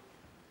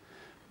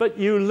 But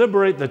you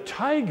liberate the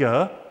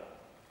tiger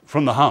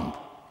from the hump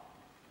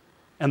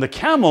and the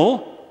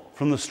camel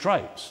from the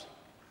stripes.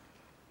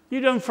 You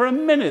don't for a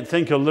minute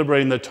think of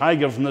liberating the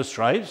tiger from the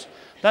stripes.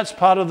 That's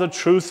part of the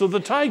truth of the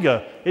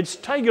tiger. It's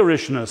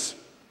tigerishness.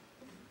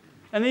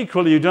 And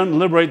equally, you don't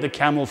liberate the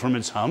camel from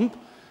its hump.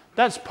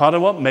 That's part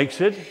of what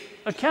makes it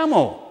a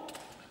camel.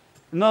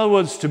 In other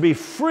words, to be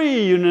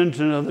free, you need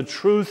to know the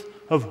truth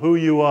of who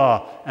you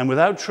are. And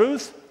without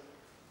truth,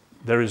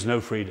 there is no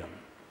freedom.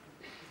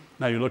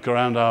 Now, you look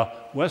around our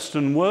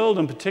Western world,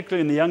 and particularly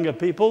in the younger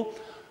people,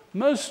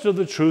 most of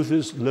the truth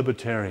is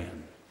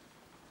libertarian.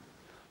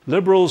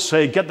 Liberals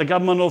say, get the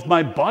government off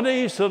my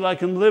body so that I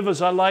can live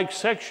as I like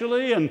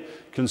sexually, and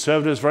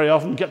conservatives very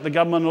often get the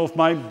government off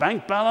my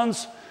bank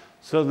balance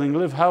so that I can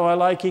live how I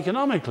like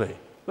economically.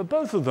 But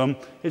both of them,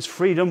 it's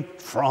freedom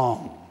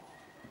from,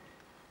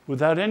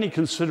 without any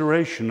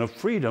consideration of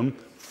freedom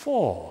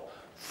for,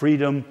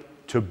 freedom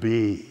to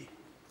be.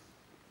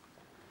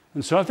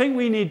 And so I think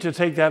we need to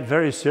take that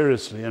very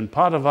seriously. And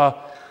part of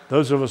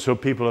those of us who are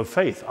people of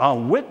faith, our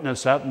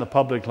witness out in the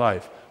public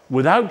life.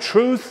 Without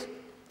truth,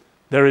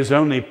 there is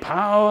only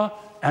power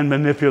and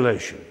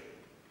manipulation.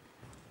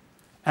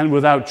 And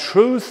without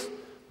truth,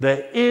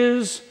 there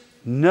is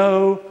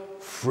no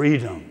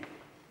freedom.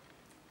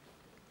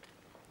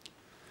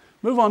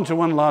 Move on to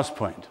one last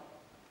point.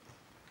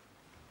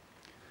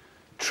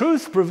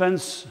 Truth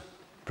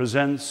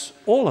presents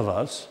all of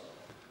us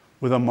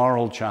with a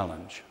moral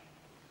challenge.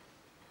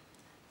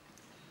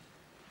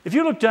 If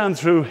you look down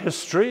through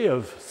history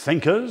of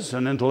thinkers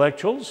and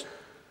intellectuals,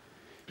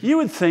 you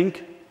would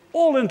think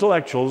all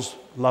intellectuals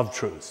love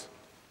truth.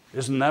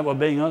 Isn't that what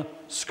being a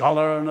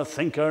scholar and a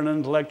thinker and an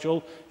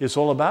intellectual is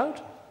all about?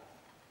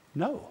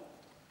 No.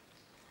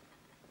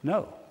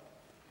 No.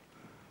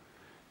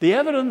 The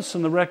evidence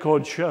and the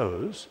record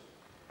shows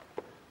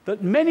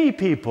that many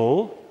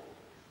people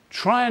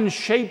try and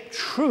shape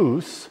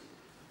truth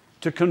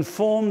to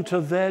conform to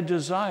their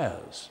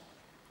desires.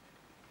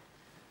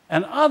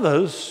 And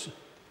others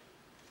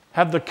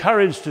have the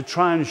courage to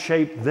try and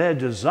shape their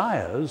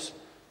desires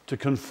to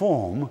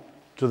conform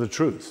to the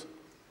truth.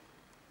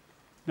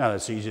 Now,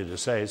 that's easy to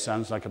say. It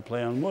sounds like a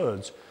play on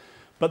words.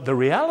 But the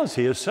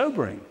reality is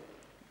sobering.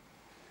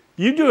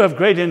 You do have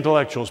great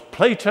intellectuals.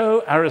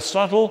 Plato,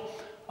 Aristotle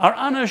are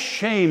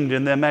unashamed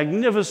in their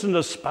magnificent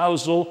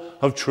espousal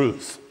of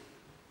truth.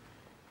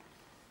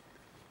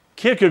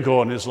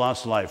 Kierkegaard, in his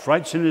last life,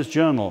 writes in his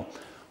journal,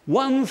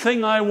 "One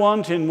thing I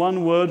want in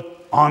one word,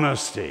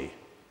 honesty."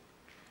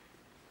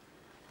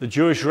 The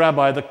Jewish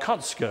rabbi, the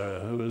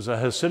Kotzker, who was a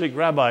Hasidic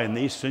rabbi in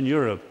Eastern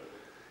Europe,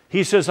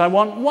 he says, "I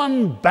want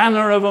one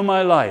banner over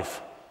my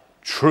life,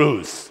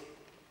 truth."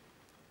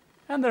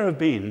 And there have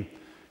been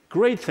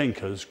great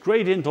thinkers,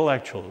 great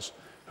intellectuals,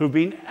 who've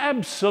been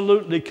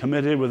absolutely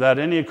committed without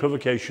any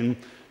equivocation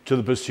to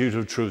the pursuit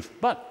of truth.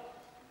 But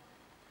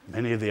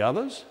many of the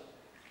others,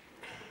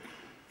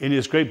 in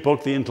his great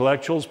book, The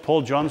Intellectuals,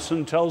 Paul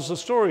Johnson tells the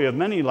story of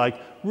many like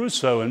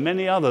Rousseau and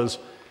many others,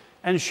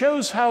 and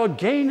shows how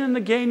again and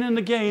again and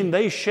again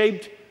they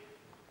shaped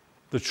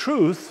the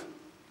truth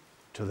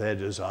to their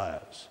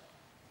desires.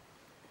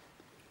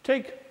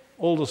 Take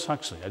Aldous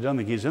Huxley. I don't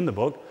think he's in the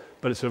book,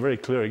 but it's a very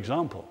clear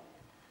example.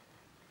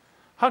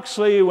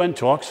 Huxley went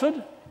to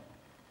Oxford,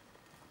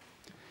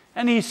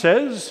 And he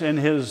says in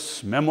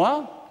his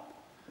memoir,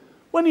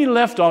 when he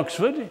left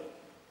Oxford,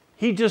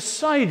 he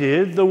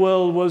decided the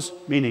world was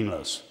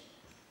meaningless.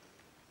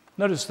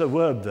 Notice the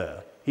word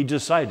there, he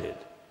decided.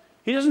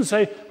 He doesn't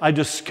say, I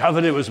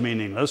discovered it was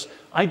meaningless.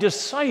 I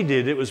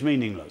decided it was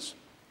meaningless.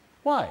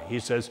 Why? He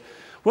says,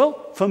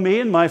 well, for me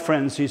and my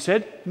friends, he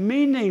said,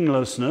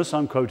 meaninglessness,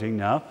 I'm quoting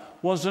now,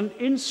 was an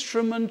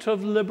instrument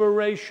of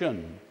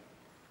liberation.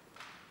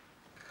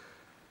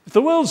 If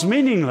the world's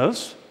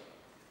meaningless,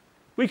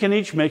 we can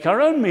each make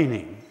our own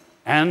meaning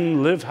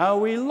and live how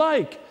we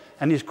like.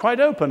 And he's quite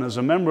open. As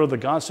a member of the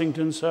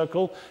Garsington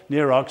Circle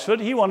near Oxford,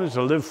 he wanted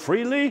to live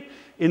freely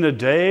in a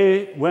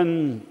day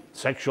when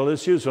sexual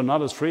issues were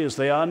not as free as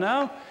they are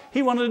now.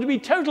 He wanted to be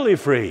totally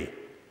free.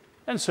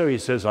 And so he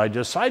says, I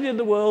decided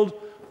the world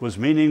was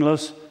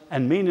meaningless,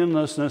 and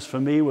meaninglessness for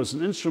me was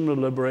an instrument of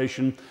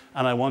liberation,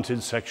 and I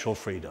wanted sexual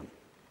freedom.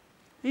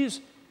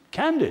 He's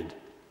candid,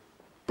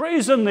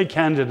 brazenly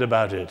candid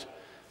about it,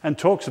 and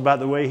talks about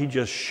the way he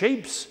just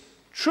shapes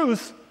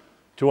truth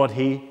to what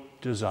he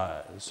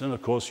desires. And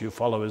of course, you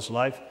follow his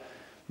life.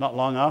 Not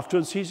long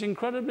afterwards, he's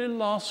incredibly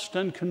lost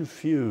and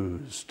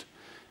confused,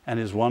 and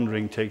his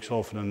wandering takes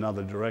off in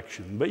another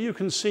direction. But you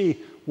can see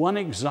one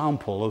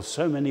example of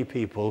so many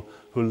people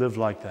who live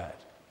like that.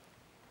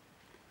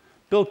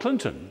 Bill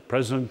Clinton,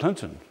 President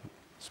Clinton,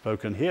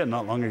 spoken here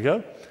not long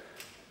ago.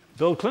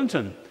 Bill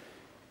Clinton,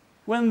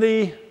 when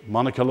the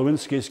Monica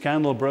Lewinsky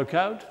scandal broke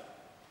out,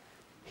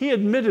 he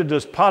admitted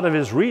as part of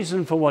his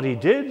reason for what he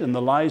did and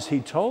the lies he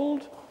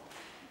told,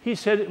 he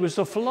said it was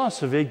the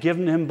philosophy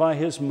given him by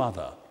his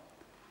mother.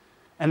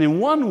 And in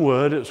one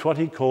word, it's what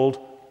he called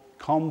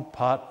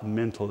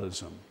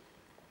compartmentalism.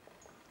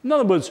 In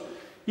other words,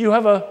 you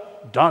have a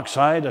dark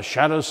side, a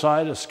shadow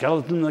side, a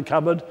skeleton in the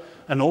cupboard,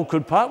 an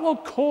awkward part. Well,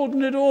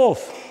 cordon it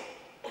off.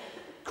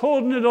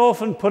 Cordon it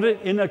off and put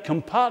it in a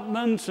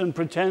compartment and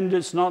pretend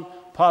it's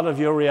not part of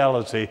your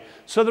reality.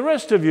 So the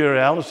rest of your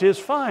reality is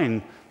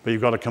fine, but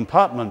you've got a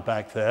compartment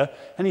back there.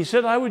 And he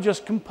said, I would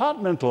just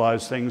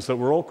compartmentalize things that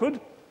were awkward.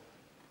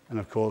 And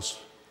of course,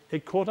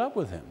 it caught up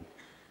with him.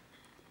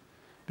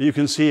 But you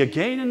can see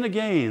again and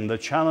again the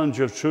challenge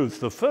of truth.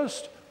 The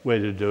first way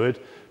to do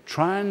it,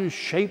 try and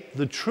shape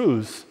the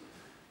truth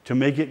to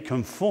make it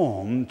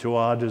conform to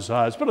our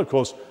desires. But of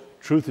course,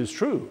 truth is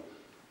true.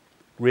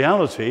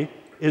 Reality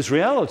is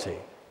reality.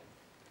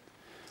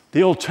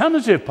 The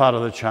alternative part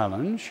of the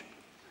challenge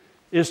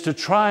is to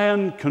try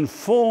and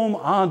conform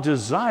our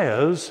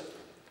desires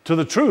to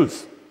the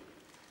truth.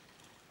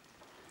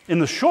 In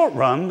the short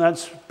run,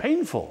 that's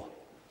painful.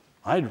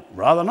 I'd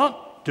rather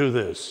not do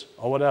this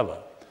or whatever.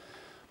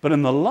 But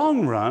in the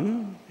long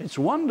run, it's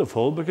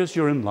wonderful because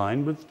you're in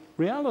line with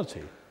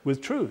reality,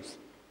 with truth.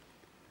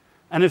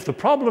 And if the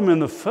problem in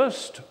the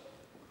first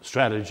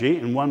strategy,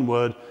 in one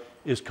word,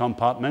 is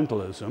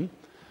compartmentalism,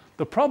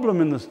 the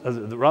problem in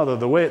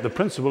the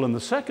principle in the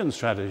second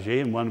strategy,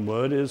 in one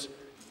word, is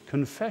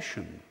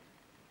confession.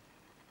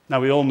 Now,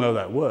 we all know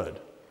that word.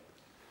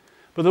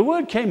 But the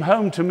word came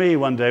home to me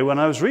one day when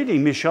I was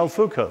reading Michel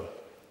Foucault,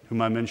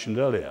 whom I mentioned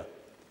earlier,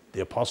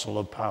 the apostle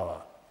of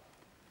power.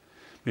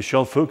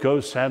 Michel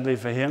Foucault, sadly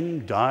for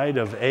him, died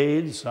of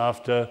AIDS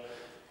after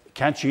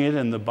catching it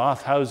in the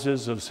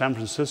bathhouses of San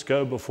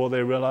Francisco before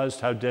they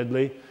realized how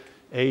deadly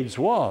AIDS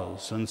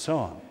was, and so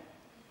on.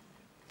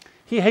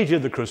 He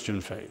hated the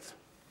Christian faith,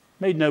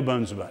 made no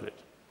bones about it.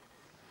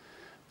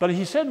 But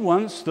he said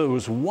once there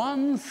was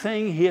one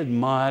thing he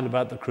admired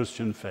about the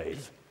Christian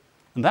faith,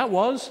 and that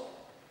was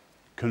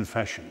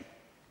confession,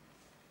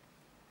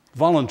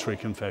 voluntary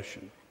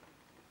confession.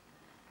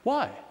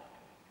 Why?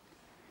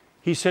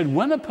 He said,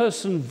 when a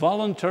person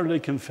voluntarily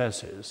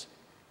confesses,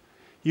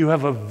 you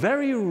have a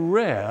very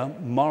rare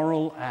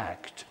moral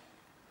act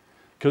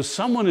because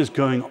someone is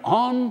going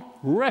on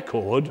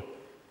record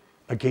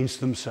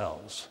against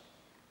themselves.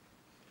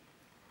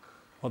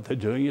 What they're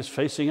doing is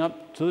facing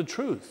up to the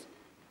truth.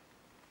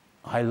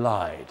 I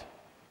lied.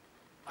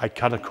 I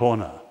cut a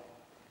corner.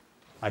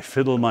 I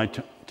fiddled my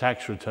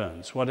tax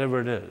returns,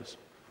 whatever it is.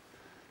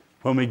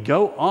 When we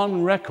go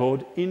on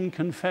record in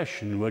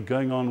confession, we're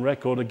going on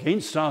record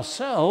against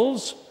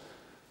ourselves,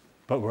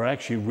 but we're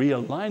actually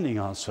realigning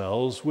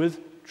ourselves with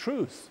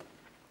truth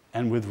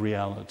and with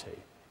reality.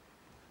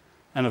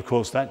 And of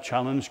course, that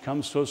challenge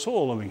comes to us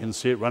all, and we can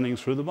see it running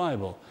through the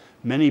Bible.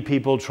 Many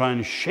people try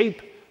and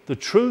shape the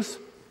truth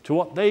to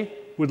what they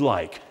would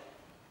like,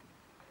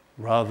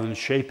 rather than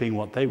shaping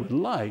what they would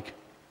like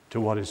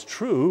to what is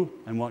true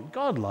and what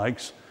God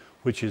likes,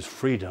 which is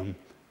freedom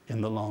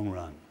in the long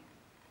run.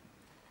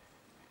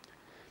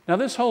 Now,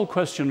 this whole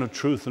question of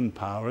truth and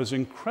power is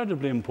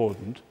incredibly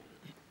important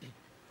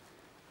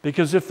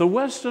because if the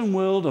Western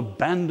world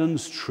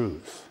abandons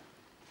truth,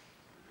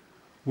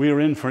 we are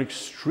in for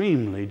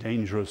extremely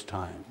dangerous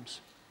times.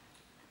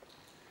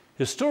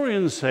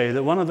 Historians say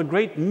that one of the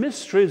great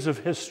mysteries of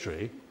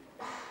history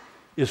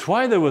is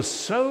why there were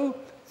so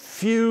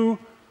few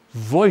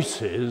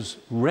voices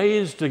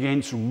raised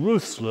against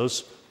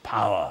ruthless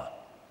power.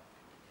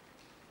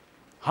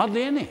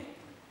 Hardly any.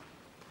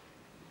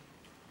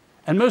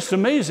 And most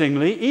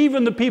amazingly,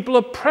 even the people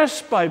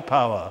oppressed by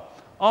power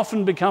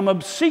often become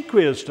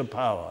obsequious to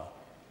power,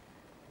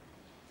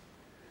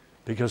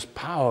 because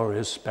power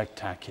is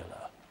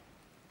spectacular.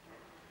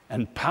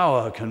 And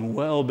power can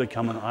well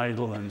become an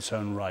idol in its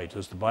own right,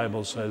 as the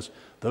Bible says,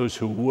 those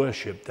who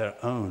worship their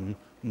own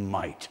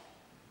might.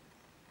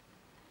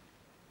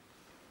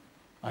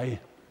 I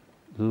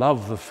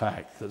love the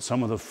fact that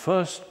some of the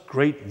first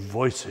great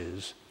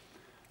voices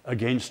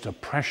against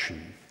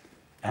oppression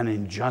and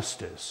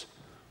injustice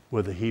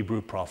were the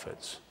Hebrew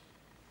prophets.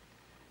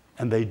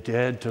 And they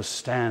dared to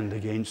stand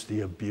against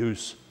the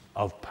abuse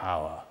of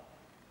power.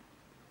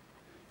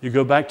 You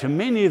go back to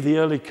many of the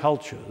early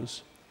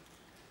cultures,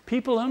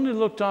 people only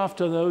looked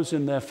after those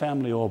in their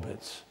family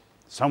orbits.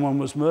 Someone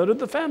was murdered,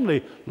 the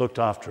family looked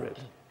after it.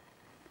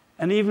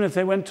 And even if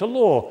they went to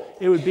law,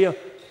 it would be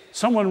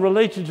someone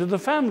related to the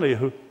family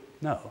who...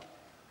 No.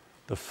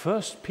 The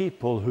first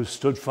people who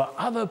stood for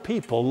other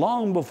people,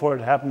 long before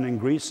it happened in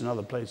Greece and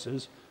other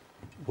places,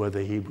 were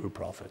the Hebrew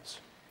prophets.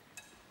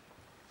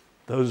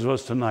 Those of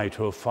us tonight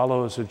who are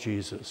followers of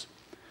Jesus,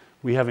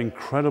 we have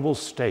incredible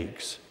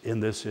stakes in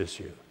this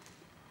issue.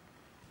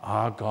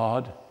 Our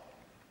God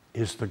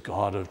is the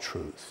God of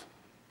truth.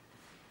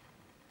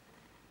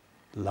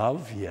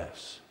 Love,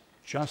 yes.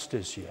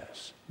 Justice,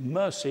 yes.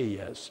 Mercy,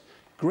 yes.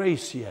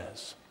 Grace,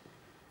 yes.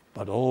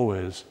 But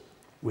always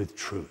with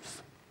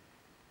truth.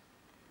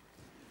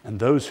 And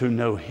those who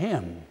know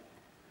him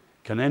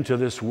can enter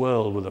this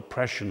world with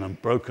oppression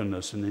and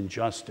brokenness and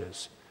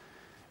injustice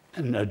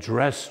and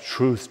address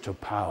truth to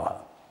power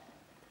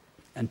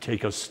and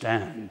take a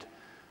stand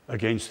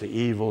against the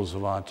evils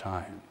of our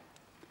time.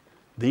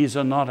 These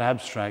are not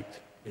abstract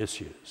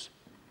issues.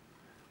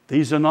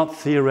 These are not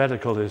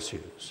theoretical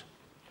issues.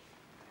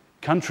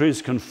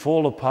 Countries can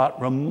fall apart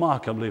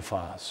remarkably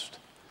fast.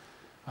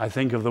 I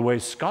think of the way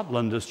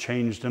Scotland has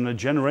changed in a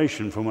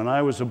generation from when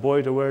I was a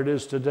boy to where it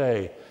is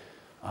today.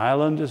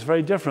 Ireland is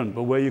very different,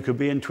 but where you could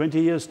be in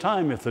 20 years'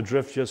 time if the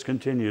drift just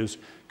continues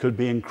could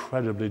be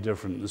incredibly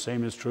different. The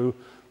same is true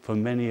for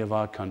many of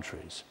our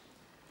countries.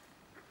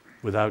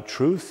 Without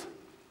truth,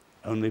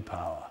 only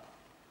power.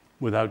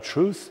 Without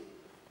truth,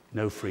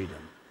 no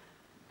freedom.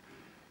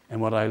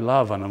 And what I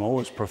love, and I'm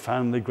always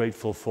profoundly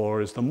grateful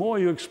for, is the more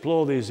you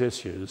explore these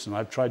issues, and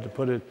I've tried to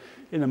put it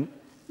in a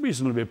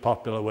reasonably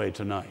popular way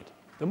tonight,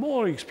 the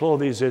more you explore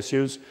these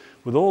issues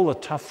with all the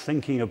tough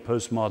thinking of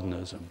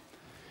postmodernism,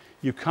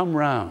 you come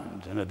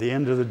round, and at the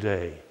end of the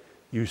day,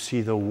 you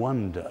see the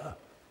wonder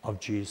of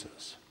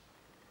Jesus.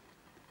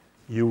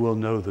 You will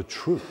know the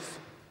truth,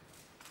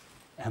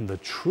 and the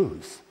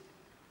truth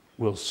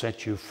will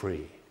set you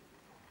free.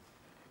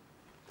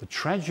 The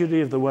tragedy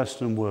of the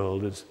Western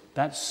world is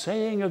that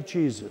saying of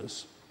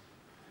Jesus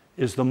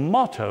is the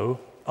motto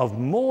of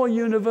more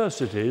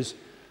universities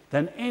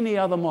than any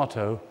other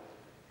motto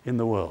in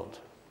the world.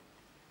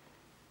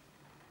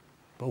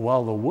 But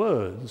while the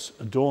words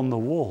adorn the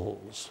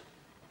walls,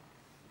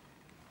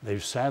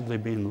 they've sadly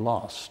been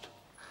lost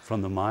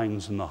from the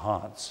minds and the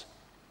hearts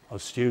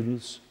of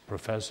students,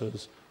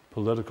 professors,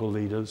 political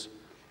leaders,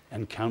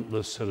 and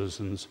countless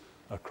citizens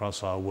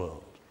across our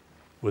world.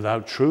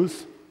 Without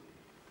truth,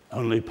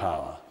 only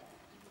power.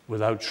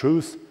 Without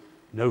truth,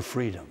 no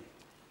freedom.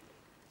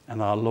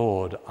 And our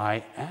Lord,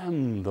 I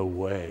am the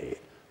way,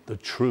 the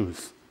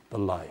truth, the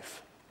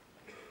life.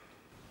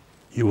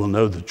 You will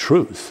know the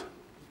truth,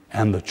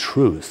 and the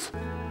truth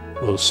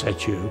will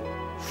set you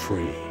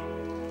free.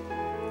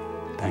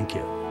 Thank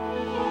you.